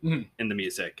modern in the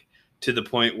music to the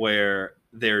point where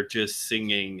they're just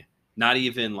singing not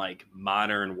even like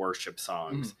modern worship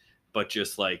songs, but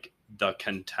just like the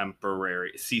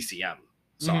contemporary CCM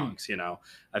songs.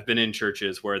 I've been in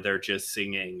churches where they're just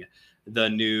singing the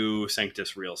new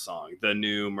Sanctus Real song, the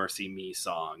new Mercy Me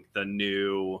song, the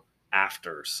new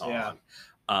After song.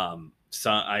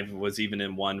 So I was even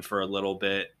in one for a little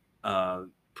bit,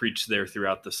 preached there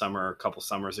throughout the summer, a couple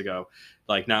summers ago.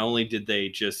 Like not only did they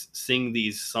just sing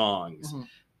these songs,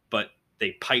 but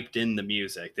they piped in the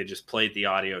music. They just played the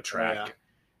audio track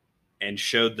and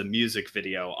showed the music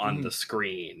video on the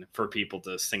screen for people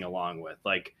to sing along with.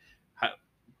 Like,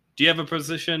 do you have a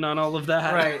position on all of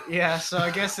that? Right. Yeah. So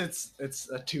I guess it's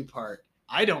a two-part.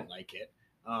 I don't like it.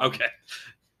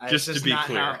 Just to be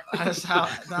clear, that's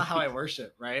not how I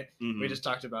worship. Right. We just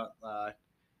talked about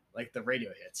like the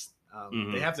radio hits.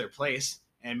 They have their place,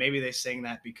 and maybe they sing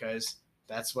that because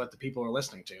that's what the people are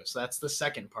listening to. So that's the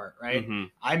second part, right?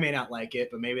 I may not like it,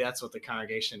 but maybe that's what the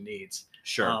congregation needs.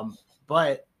 Sure.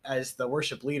 But as the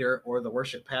worship leader or the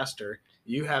worship pastor,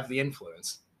 you have the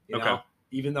influence. You know,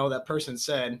 even though that person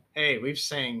said, "Hey, we've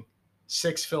sang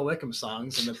 6 Phil Wickham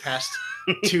songs in the past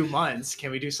 2 months.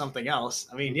 Can we do something else?"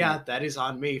 I mean, yeah, that is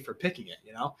on me for picking it.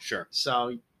 Sure.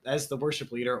 So as the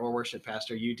worship leader or worship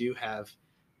pastor, you do have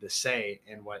the say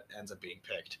in what ends up being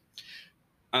picked.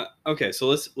 Okay, so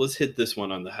let's hit this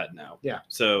one on the head now. Yeah.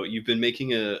 So you've been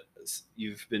making a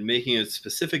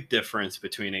specific difference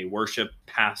between a worship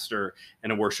pastor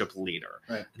and a worship leader.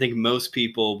 Right. I think most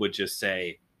people would just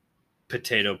say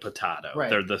potato. Right.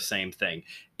 They're the same thing.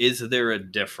 Is there a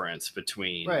difference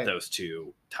between those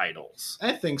two titles?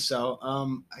 I think so.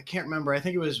 I can't remember. I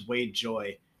think it was Wade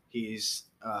Joy. He's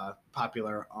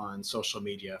popular on social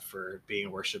media for being a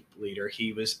worship leader.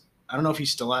 He was, I don't know if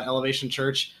he's still at Elevation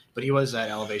Church, but he was at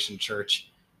Elevation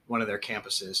Church, one of their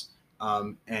campuses.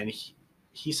 And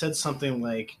he said something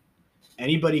like,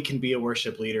 anybody can be a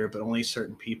worship leader, but only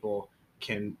certain people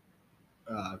can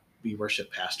be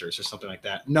worship pastors or something like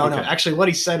that. No, actually what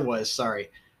he said was, sorry,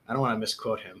 I don't want to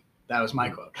misquote him. That was my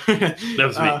quote. That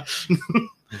was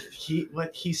me.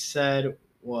 What he said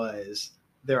was,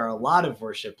 there are a lot of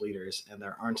worship leaders and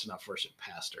there aren't enough worship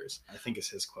pastors, I think is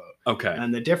his quote. Okay.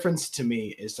 And the difference to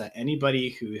me is that anybody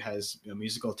who has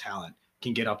musical talent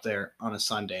can get up there on a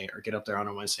Sunday or get up there on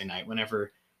a Wednesday night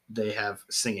whenever they have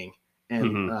singing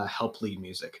and help lead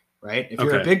music, right? If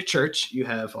you're a big church, you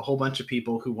have a whole bunch of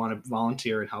people who want to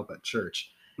volunteer and help at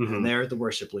church, and they're the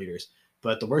worship leaders.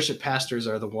 But the worship pastors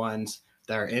are the ones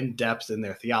that are in depth in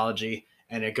their theology,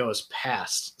 and it goes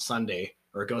past Sunday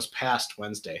or it goes past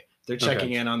Wednesday. They're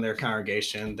checking in on their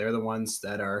congregation. They're the ones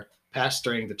that are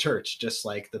pastoring the church, just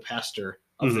like the pastor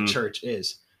of the church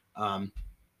is.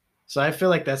 So I feel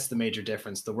like that's the major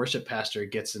difference. The worship pastor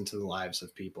gets into the lives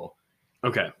of people.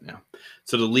 Okay. Yeah.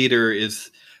 So the leader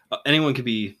is anyone could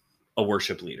be a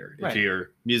worship leader. Right. If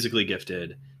you're musically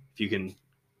gifted, if you can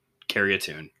carry a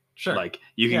tune, Sure. like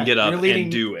you can get up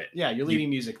and do it. Yeah, you're leading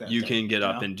music that you day, can get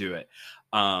up know? and do it.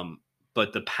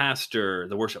 But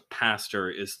the worship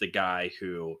pastor is the guy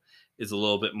who is a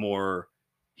little bit more,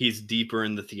 he's deeper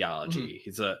in the theology.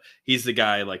 He's the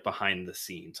guy like behind the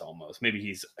scenes almost.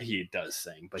 Maybe he does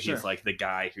sing, but Sure. he's like the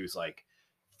guy who's like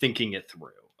thinking it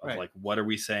through of Right. like, what are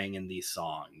we saying in these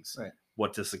songs? Right.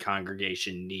 What does the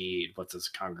congregation need? What does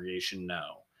the congregation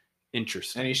know?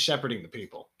 Interesting. And he's shepherding the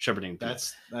people. Shepherding people.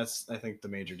 That's I think the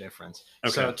major difference.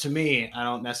 Okay. So to me, I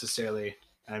don't necessarily,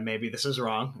 and maybe this is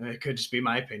wrong, it could just be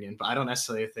my opinion, but I don't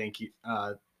necessarily think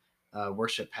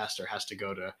worship pastor has to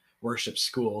go to worship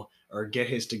school or get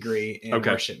his degree in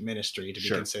worship ministry to be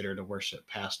considered a worship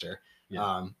pastor.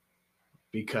 Yeah.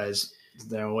 Because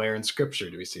then where in scripture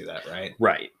do we see that, right?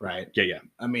 Right. Yeah.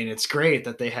 I mean, it's great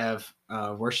that they have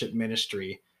worship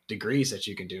ministry degrees that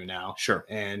you can do now. Sure.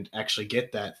 And actually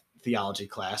get that theology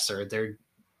class, or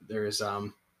there's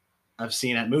I've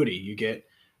seen at Moody, you get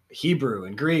Hebrew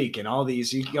and Greek and all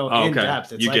these, you go in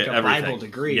depth. It's like a everything. Bible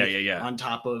degree on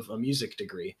top of a music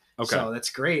degree. Okay. So that's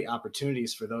great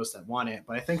opportunities for those that want it.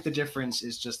 But I think the difference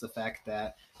is just the fact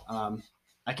that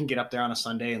I can get up there on a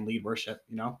Sunday and lead worship,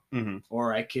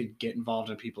 or I could get involved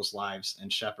in people's lives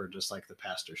and shepherd just like the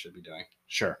pastor should be doing.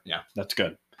 Sure. Yeah. That's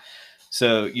good.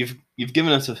 So you've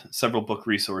given us several book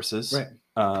resources. Right.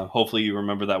 Hopefully you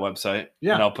remember that website.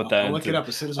 Yeah. And I'll put that. I'll look it up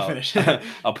as soon as I finish.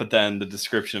 I'll put that in the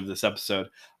description of this episode.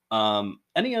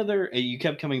 Any other? You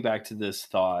kept coming back to this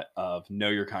thought of know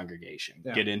your congregation,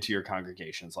 get into your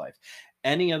congregation's life.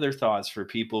 Any other thoughts for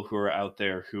people who are out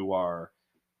there who are?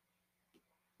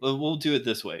 Well, we'll do it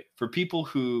this way. For people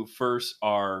who first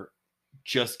are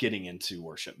just getting into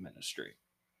worship ministry.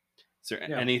 Is there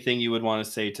anything you would want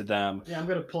to say to them? Yeah, I'm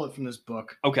going to pull it from this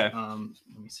book. Okay. Let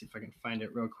me see if I can find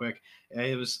it real quick.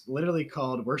 It was literally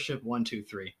called Worship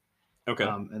 1-2-3. Okay.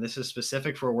 And this is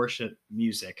specific for worship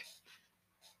music.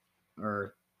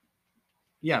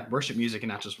 Worship music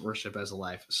and not just worship as a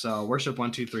life. So Worship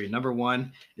 1-2-3. Number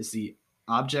 1 is the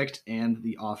object and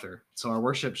the author. So our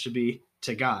worship should be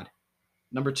to God.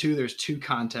 Number 2, there's 2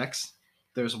 contexts.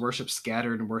 There's worship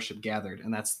scattered and worship gathered.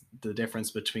 And that's the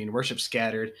difference between worship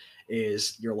scattered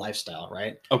is your lifestyle,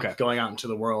 right? Okay. Going out into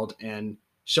the world and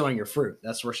showing your fruit.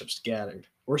 That's worship scattered.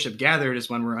 Worship gathered is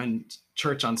when we're in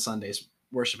church on Sundays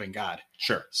worshiping God.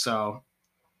 Sure. So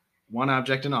 1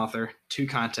 object and author, 2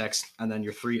 contexts, and then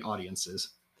your 3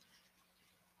 audiences.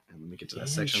 And let me get to that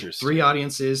section. 3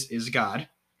 audiences is God,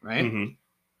 right? Mm-hmm.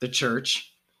 The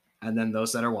church, and then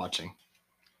those that are watching.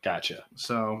 Gotcha.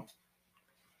 So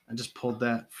I just pulled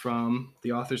that from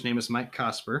the author's name is Mike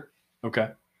Cosper. Okay.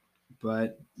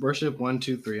 But worship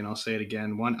 1-2-3, and I'll say it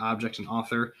again. 1 object and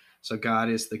author. So God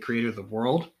is the creator of the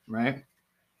world, right?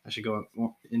 I should go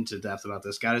into depth about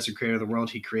this. God is the creator of the world.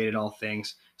 He created all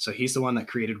things. So he's the one that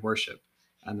created worship.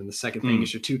 And then the second thing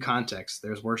is your 2 contexts.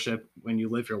 There's worship when you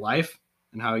live your life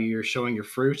and how you're showing your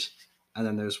fruit. And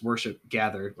then there's worship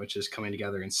gathered, which is coming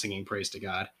together and singing praise to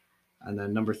God. And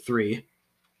then number 3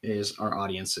 is our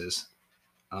audiences.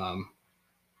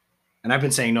 And I've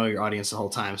been saying know your audience the whole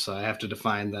time, so I have to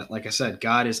define that. Like I said,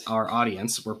 God is our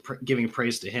audience. We're giving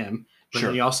praise to him, but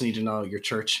then you also need to know your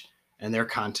church and their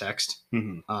context.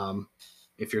 Mm-hmm.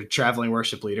 If you're a traveling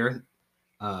worship leader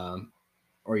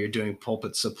or you're doing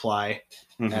pulpit supply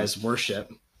as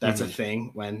worship, that's a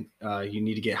thing when you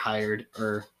need to get hired,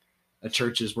 or a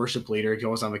church's worship leader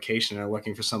goes on vacation and are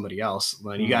looking for somebody else.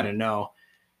 Then you got to know,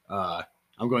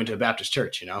 I'm going to a Baptist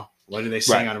church, what do they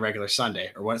sing on a regular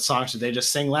Sunday, or what songs did they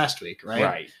just sing last week? Right.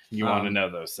 Right. You want to know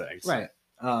those things. Right.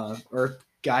 Or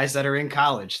guys that are in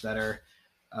college that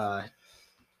are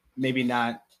maybe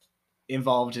not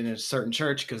involved in a certain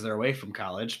church because they're away from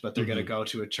college, but they're going to go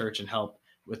to a church and help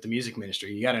with the music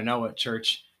ministry. You got to know what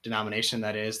church denomination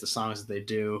that is, the songs that they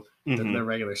do, their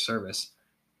regular service.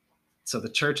 So the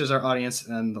church is our audience.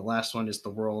 And the last one is the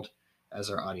world as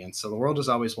our audience. So the world is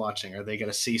always watching. Are they going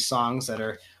to see songs that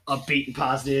are upbeat and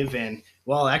positive and,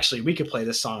 well, actually we could play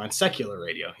this song on secular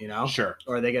radio, Sure.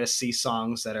 Or are they going to see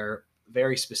songs that are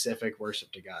very specific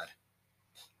worship to God?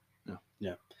 No.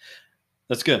 Yeah.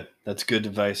 That's good. That's good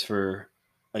advice for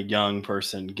a young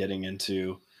person getting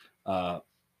into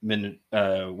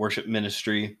worship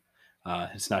ministry.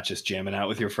 It's not just jamming out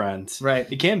with your friends. Right.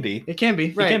 It can be. Right.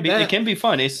 It can be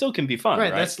fun. It still can be fun.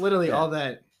 Right. That's literally all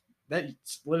that.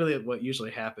 That's literally what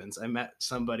usually happens. I met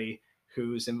somebody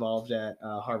who's involved at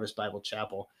Harvest Bible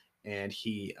Chapel, and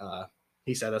he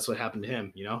said that's what happened to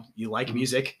him. You like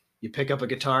music, you pick up a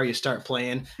guitar, you start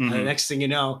playing, and the next thing you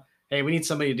know, hey, we need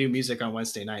somebody to do music on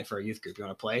Wednesday night for our youth group. You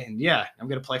want to play? And yeah, I'm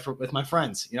going to play with my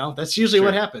friends. That's usually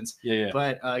what happens. Yeah.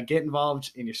 But get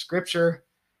involved in your scripture.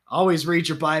 Always read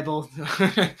your Bible.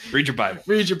 Read your Bible.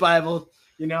 Read your Bible.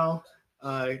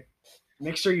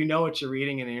 Make sure you know what you're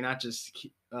reading and you're not just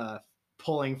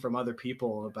pulling from other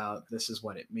people about this is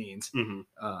what it means. Mm-hmm.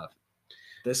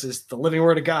 This is the living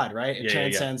word of God, right? It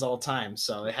transcends all time.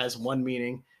 So it has one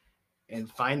meaning,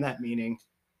 and find that meaning.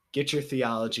 Get your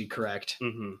theology correct.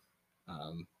 Mm-hmm.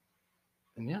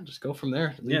 And yeah, just go from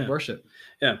there. Lead worship.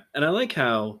 Yeah. And I like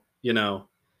how, you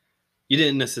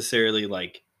didn't necessarily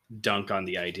like dunk on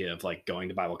the idea of like going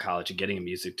to Bible college and getting a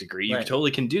music degree. You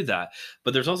totally can do that.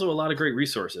 But there's also a lot of great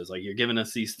resources. Like you're giving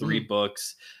us these 3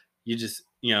 books. You just,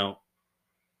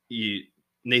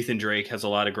 Nathan Drake has a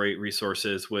lot of great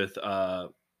resources with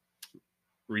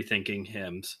rethinking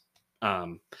hymns.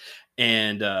 Like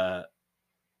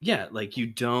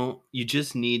you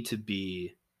just need to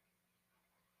be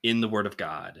in the Word of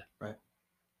God. Right.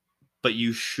 But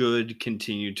you should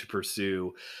continue to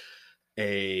pursue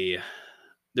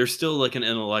there's still like an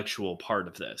intellectual part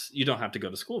of this. You don't have to go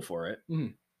to school for it,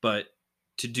 but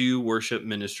to do worship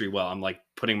ministry well, I'm like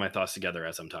putting my thoughts together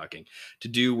as I'm talking. To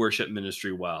do worship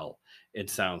ministry well, it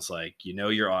sounds like you know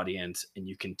your audience and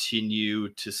you continue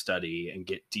to study and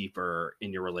get deeper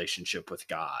in your relationship with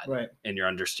God, right, and your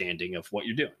understanding of what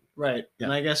you're doing. Right. Yeah.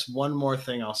 And I guess one more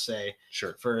thing I'll say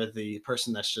for the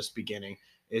person that's just beginning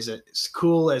is that as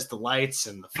cool as the lights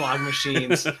and the fog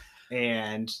machines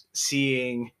and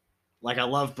seeing, like, I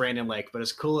love Brandon Lake, but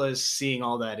as cool as seeing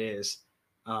all that is,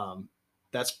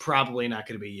 that's probably not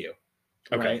going to be you.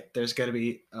 Okay. Right? There's going to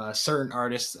be certain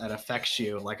artists that affects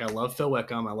you. Like I love Phil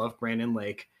Wickham. I love Brandon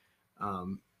Lake.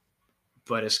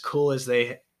 But as cool as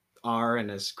they are and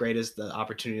as great as the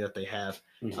opportunity that they have,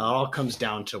 it all comes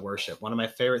down to worship. One of my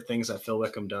favorite things that Phil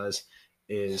Wickham does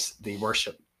is the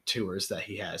worship tours that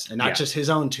he has, and not just his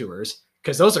own tours,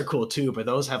 because those are cool too, but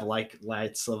those have like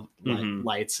lights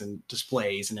and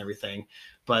displays and everything.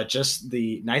 But just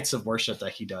the nights of worship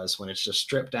that he does when it's just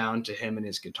stripped down to him and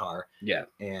his guitar. Yeah.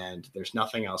 And there's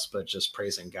nothing else but just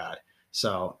praising God.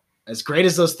 So as great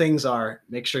as those things are,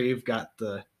 make sure you've got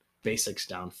the basics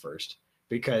down first,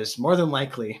 because more than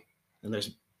likely, and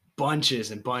there's bunches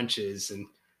and bunches and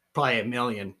probably a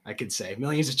million, I could say,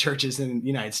 millions of churches in the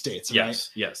United States. Right?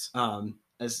 Yes.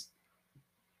 As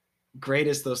great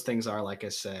as those things are, like I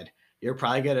said, you're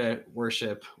probably going to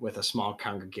worship with a small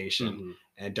congregation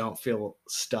and don't feel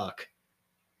stuck.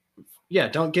 Yeah.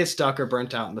 Don't get stuck or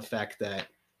burnt out in the fact that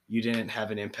you didn't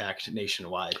have an impact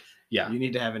nationwide. Yeah. You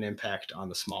need to have an impact on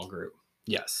the small group.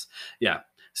 Yes. Yeah.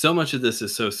 So much of this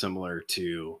is so similar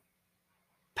to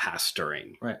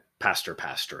pastoring, right?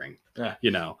 Pastoring.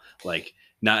 Yeah. Like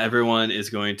not everyone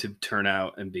is going to turn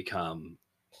out and become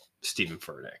Stephen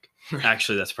Furtick.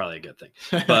 Actually, that's probably a good thing.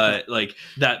 But like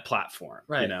that platform,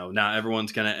 right? Not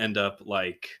everyone's going to end up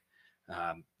like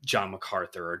John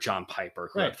MacArthur or John Piper,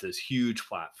 who have this huge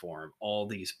platform, all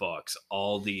these books,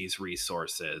 all these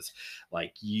resources.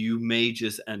 Like you may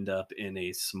just end up in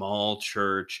a small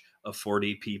church of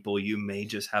 40 people. You may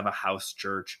just have a house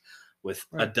church with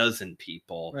a dozen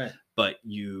people, but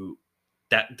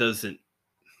that doesn't,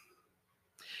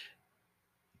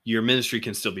 your ministry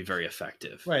can still be very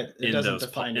effective. Right. It doesn't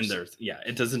define you.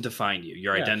 It doesn't define you.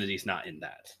 Your identity is not in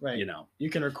that. Right. You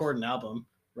can record an album,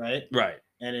 right? Right.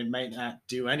 And it might not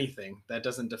do anything. That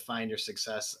doesn't define your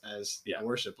success as a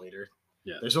worship leader.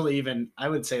 Yeah. There's really I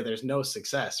would say there's no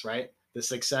success, right? The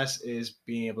success is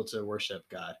being able to worship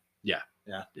God. Yeah.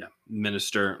 Yeah. Yeah.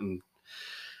 Minister and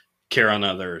care on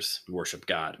others, worship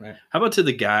God. Right. How about to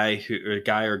the guy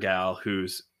or gal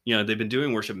who's, they've been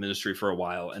doing worship ministry for a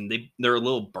while and they're a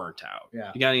little burnt out.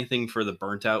 Yeah. You got anything for the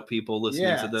burnt out people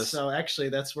listening to this? So actually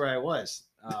that's where I was.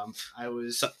 I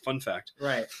was fun fact.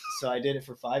 Right. So I did it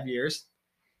for 5 years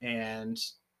and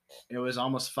it was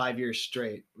almost 5 years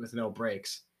straight with no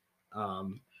breaks.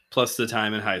 Plus the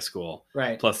time in high school.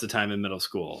 Right. Plus the time in middle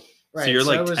school. Right. So you're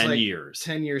like 10 years.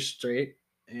 10 years straight.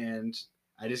 And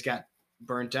I just got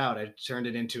burnt out. I turned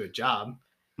it into a job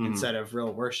instead of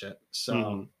real worship.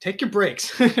 So take your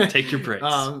breaks. Take your breaks.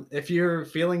 If you're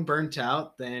feeling burnt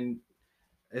out, then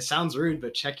it sounds rude,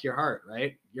 but check your heart,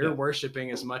 right? You're worshiping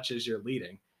as much as you're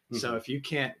leading. So if you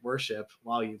can't worship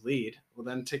while you lead, well,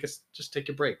 then just take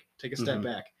a break, take a step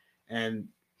back. And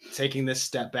taking this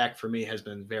step back for me has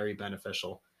been very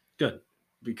beneficial. Good.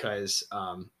 Because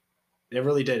it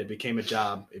really did. It became a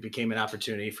job. It became an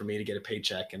opportunity for me to get a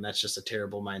paycheck. And that's just a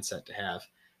terrible mindset to have.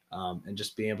 And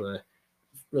just being able to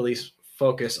really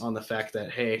focus on the fact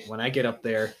that, hey, when I get up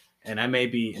there and I may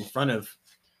be in front of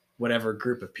whatever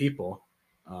group of people,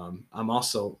 I'm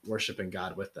also worshiping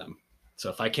God with them. So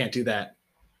if I can't do that,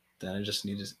 then I just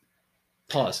need to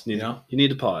pause, You need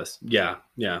to pause. Yeah.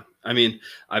 I mean,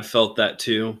 I've felt that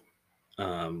too.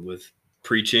 With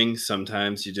preaching,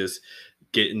 sometimes you just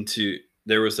get into.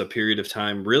 There was a period of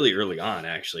time really early on,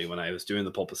 actually, when I was doing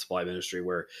the pulpit supply ministry,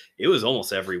 where it was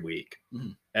almost every week,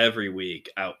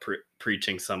 out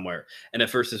preaching somewhere. And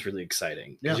at first, it's really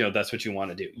exciting because that's what you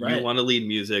want to do. Right. You want to lead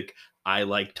music. I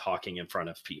like talking in front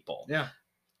of people. Yeah.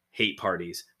 Hate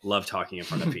parties. Love talking in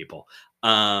front of people.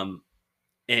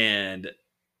 And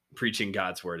preaching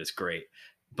God's word is great.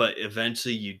 But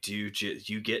eventually you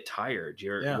get tired.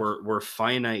 We're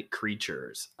finite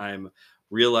creatures. I'm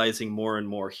realizing more and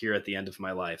more here at the end of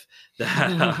my life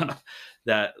that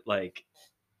that like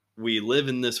we live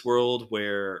in this world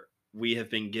where we have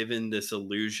been given this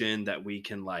illusion that we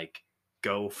can like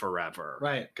go forever,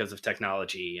 right? Because of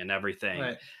technology and everything.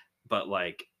 Right. But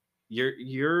like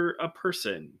you're a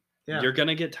person. Yeah. You're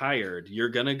gonna get tired. You're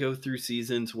gonna go through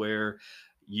seasons where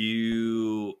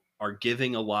you are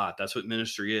giving a lot. That's what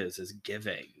ministry is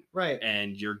giving. Right.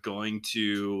 And you're going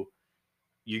to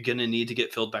need to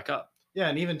get filled back up. Yeah.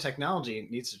 And even technology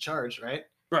needs to charge, right?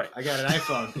 Right. I got an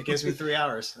iPhone. It gives me 3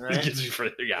 hours, right? It gives me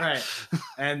Right.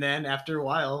 And then after a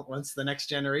while, once the next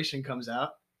generation comes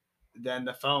out, then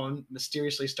the phone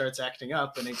mysteriously starts acting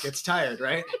up and it gets tired,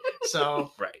 right?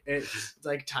 So right. It's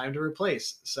like time to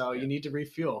replace. So you need to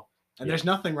refuel. And there's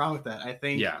nothing wrong with that. I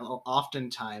think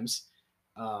oftentimes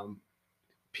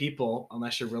people,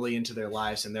 unless you're really into their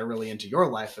lives and they're really into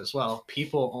your life as well,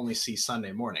 people only see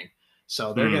Sunday morning.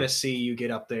 So they're going to see you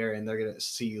get up there and they're going to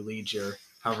see you lead your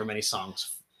however many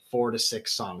songs, 4 to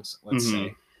 6 songs, let's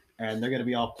say. And they're going to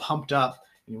be all pumped up.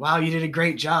 And, wow, you did a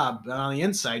great job. But on the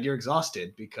inside, you're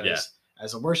exhausted because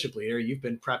as a worship leader, you've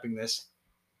been prepping this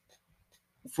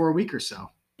for a week or so.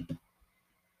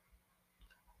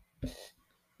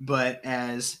 But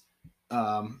as,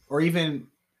 or even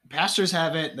pastors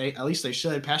have it,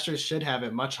 pastors should have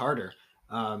it much harder.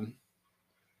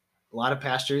 A lot of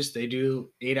pastors, they do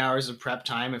 8 hours of prep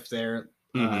time if they're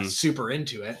super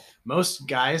into it. Most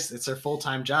guys, it's their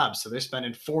full-time job. So they're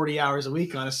spending 40 hours a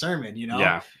week on a sermon,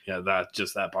 Yeah.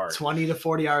 That part. 20 to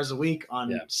 40 hours a week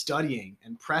on studying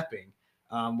and prepping.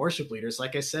 Worship leaders,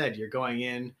 like I said, you're going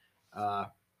in,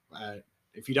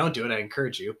 if you don't do it, I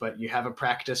encourage you, but you have a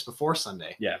practice before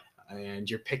Sunday. Yeah. And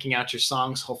you're picking out your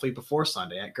songs, hopefully before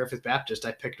Sunday. At Griffith Baptist,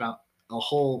 I picked out a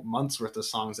whole month's worth of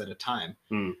songs at a time.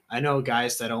 I know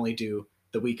guys that only do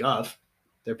the week of,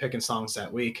 they're picking songs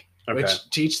that week, which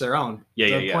teach their own.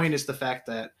 The point is the fact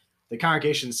that the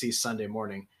congregation sees Sunday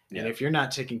morning. And if you're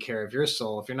not taking care of your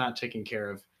soul, if you're not taking care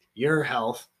of your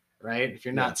health, right? If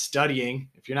you're not studying,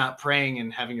 if you're not praying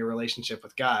and having a relationship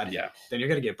with God, then you're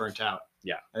going to get burnt out.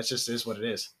 Yeah. That's just is what it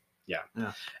is. Yeah.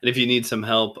 And if you need some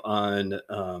help on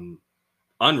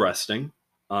resting,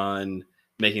 on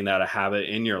making that a habit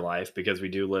in your life, because we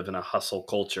do live in a hustle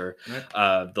culture.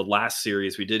 Right. The last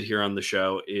series we did here on the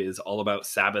show is all about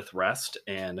Sabbath rest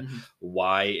and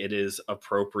why it is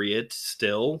appropriate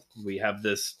still. We have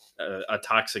this a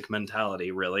toxic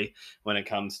mentality, really, when it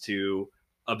comes to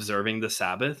observing the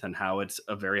Sabbath and how it's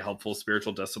a very helpful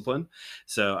spiritual discipline.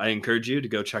 So I encourage you to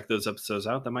go check those episodes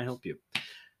out. That might help you.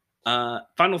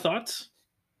 Final thoughts?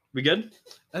 We good?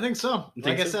 I think so.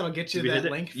 Like I said, I'll get you that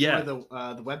link for the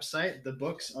website, the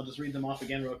books. I'll just read them off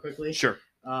again real quickly. Sure.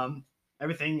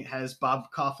 Everything has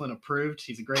Bob Coughlin approved.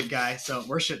 He's a great guy. So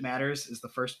Worship Matters is the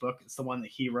first book. It's the one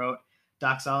that he wrote.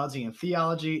 Doxology and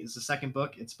Theology is the second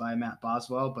book. It's by Matt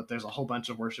Boswell, but there's a whole bunch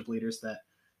of worship leaders that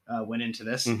went into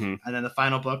this. And then the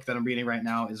final book that I'm reading right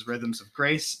now is Rhythms of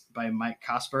Grace by Mike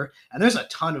Cosper. And there's a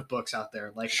ton of books out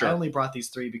there. Like I only brought these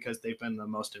 3 because they've been the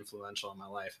most influential in my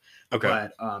life. Okay.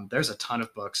 But there's a ton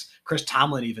of books. Chris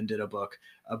Tomlin even did a book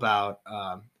about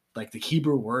like the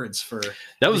Hebrew words for.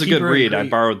 That was a good read. I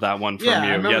borrowed that one from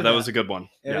you. Yeah, that was a good one.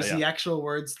 It was the actual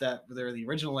words that they're the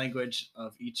original language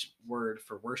of each word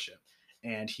for worship.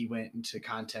 And he went into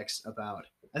context about,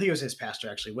 I think it was his pastor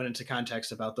actually, went into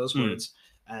context about those words.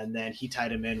 And then he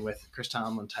tied him in with, Chris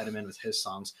Tomlin tied him in with his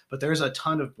songs. But there's a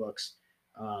ton of books.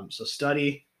 So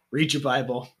study, read your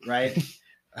Bible, right?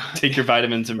 Take your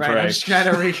vitamins and pray. I'm just trying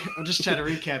to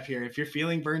recap here. If you're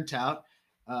feeling burnt out,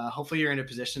 hopefully you're in a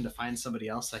position to find somebody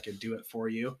else that could do it for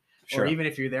you. Sure. Or even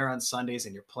if you're there on Sundays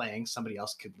and you're playing, somebody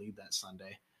else could lead that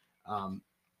Sunday. And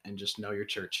just know your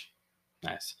church.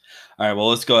 Nice. All right. Well,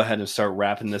 let's go ahead and start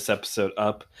wrapping this episode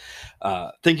up.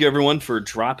 Thank you, everyone, for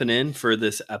dropping in for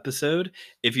this episode.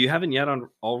 If you haven't yet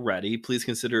already, please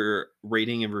consider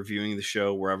rating and reviewing the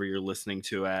show wherever you're listening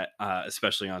to it,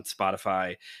 especially on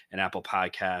Spotify and Apple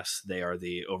Podcasts. They are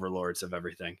the overlords of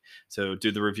everything. So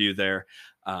do the review there.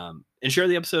 And share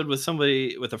the episode with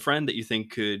somebody, with a friend that you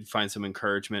think could find some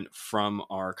encouragement from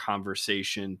our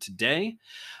conversation today.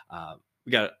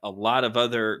 We got a lot of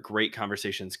other great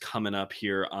conversations coming up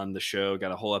here on the show.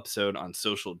 Got a whole episode on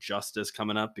social justice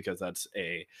coming up because that's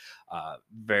a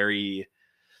very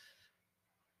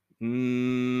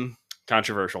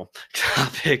controversial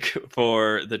topic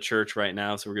for the church right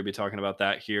now. So we're going to be talking about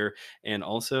that here. And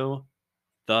also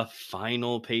the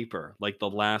final paper, like the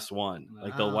last one,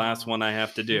 I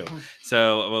have to do.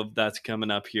 So that's coming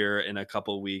up here in a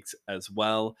couple weeks as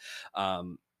well.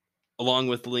 Along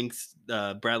with links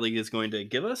Bradley is going to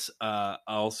give us.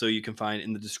 Also, you can find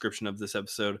in the description of this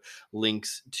episode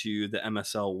links to the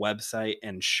MSL website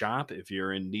and shop if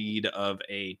you're in need of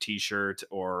a t-shirt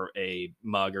or a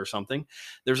mug or something.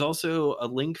 There's also a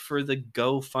link for the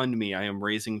GoFundMe. I am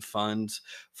raising funds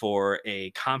for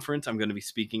a conference I'm going to be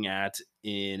speaking at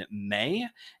in May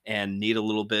and need a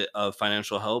little bit of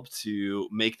financial help to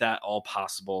make that all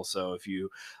possible. So if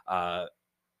you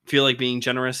feel like being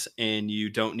generous and you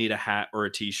don't need a hat or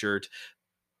a t-shirt,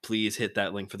 please hit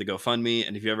that link for the GoFundMe.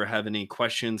 And if you ever have any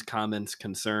questions, comments,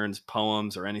 concerns,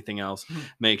 poems, or anything else,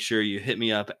 make sure you hit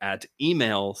me up at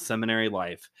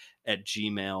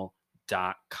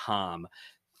emailseminarylife@gmail.com.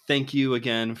 Thank you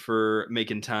again for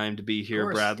making time to be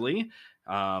here, Bradley.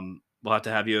 We'll have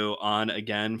to have you on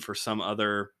again for some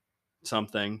other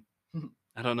something.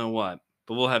 I don't know what.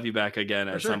 But we'll have you back again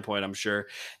at some point, I'm sure.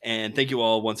 And thank you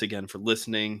all once again for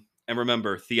listening. And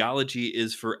remember, theology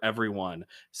is for everyone.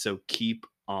 So keep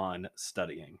on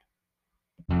studying.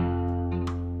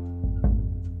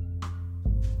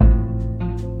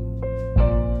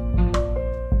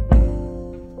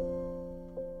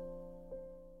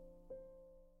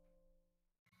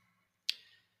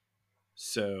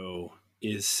 So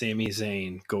is Sami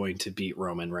Zayn going to beat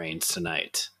Roman Reigns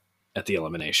tonight at the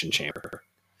Elimination Chamber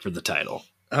for the title?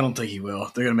 I don't think he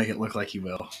will. They're going to make it look like he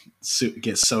will.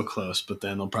 Get so close, but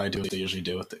then they'll probably do what they usually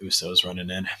do with the Usos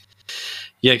running in.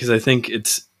 Yeah, because I think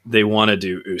they want to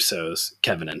do Usos,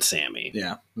 Kevin and Sami.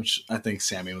 Yeah, which I think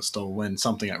Sami will still win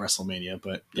something at WrestleMania,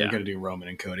 but they're going to do Roman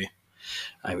and Cody.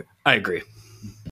 I agree.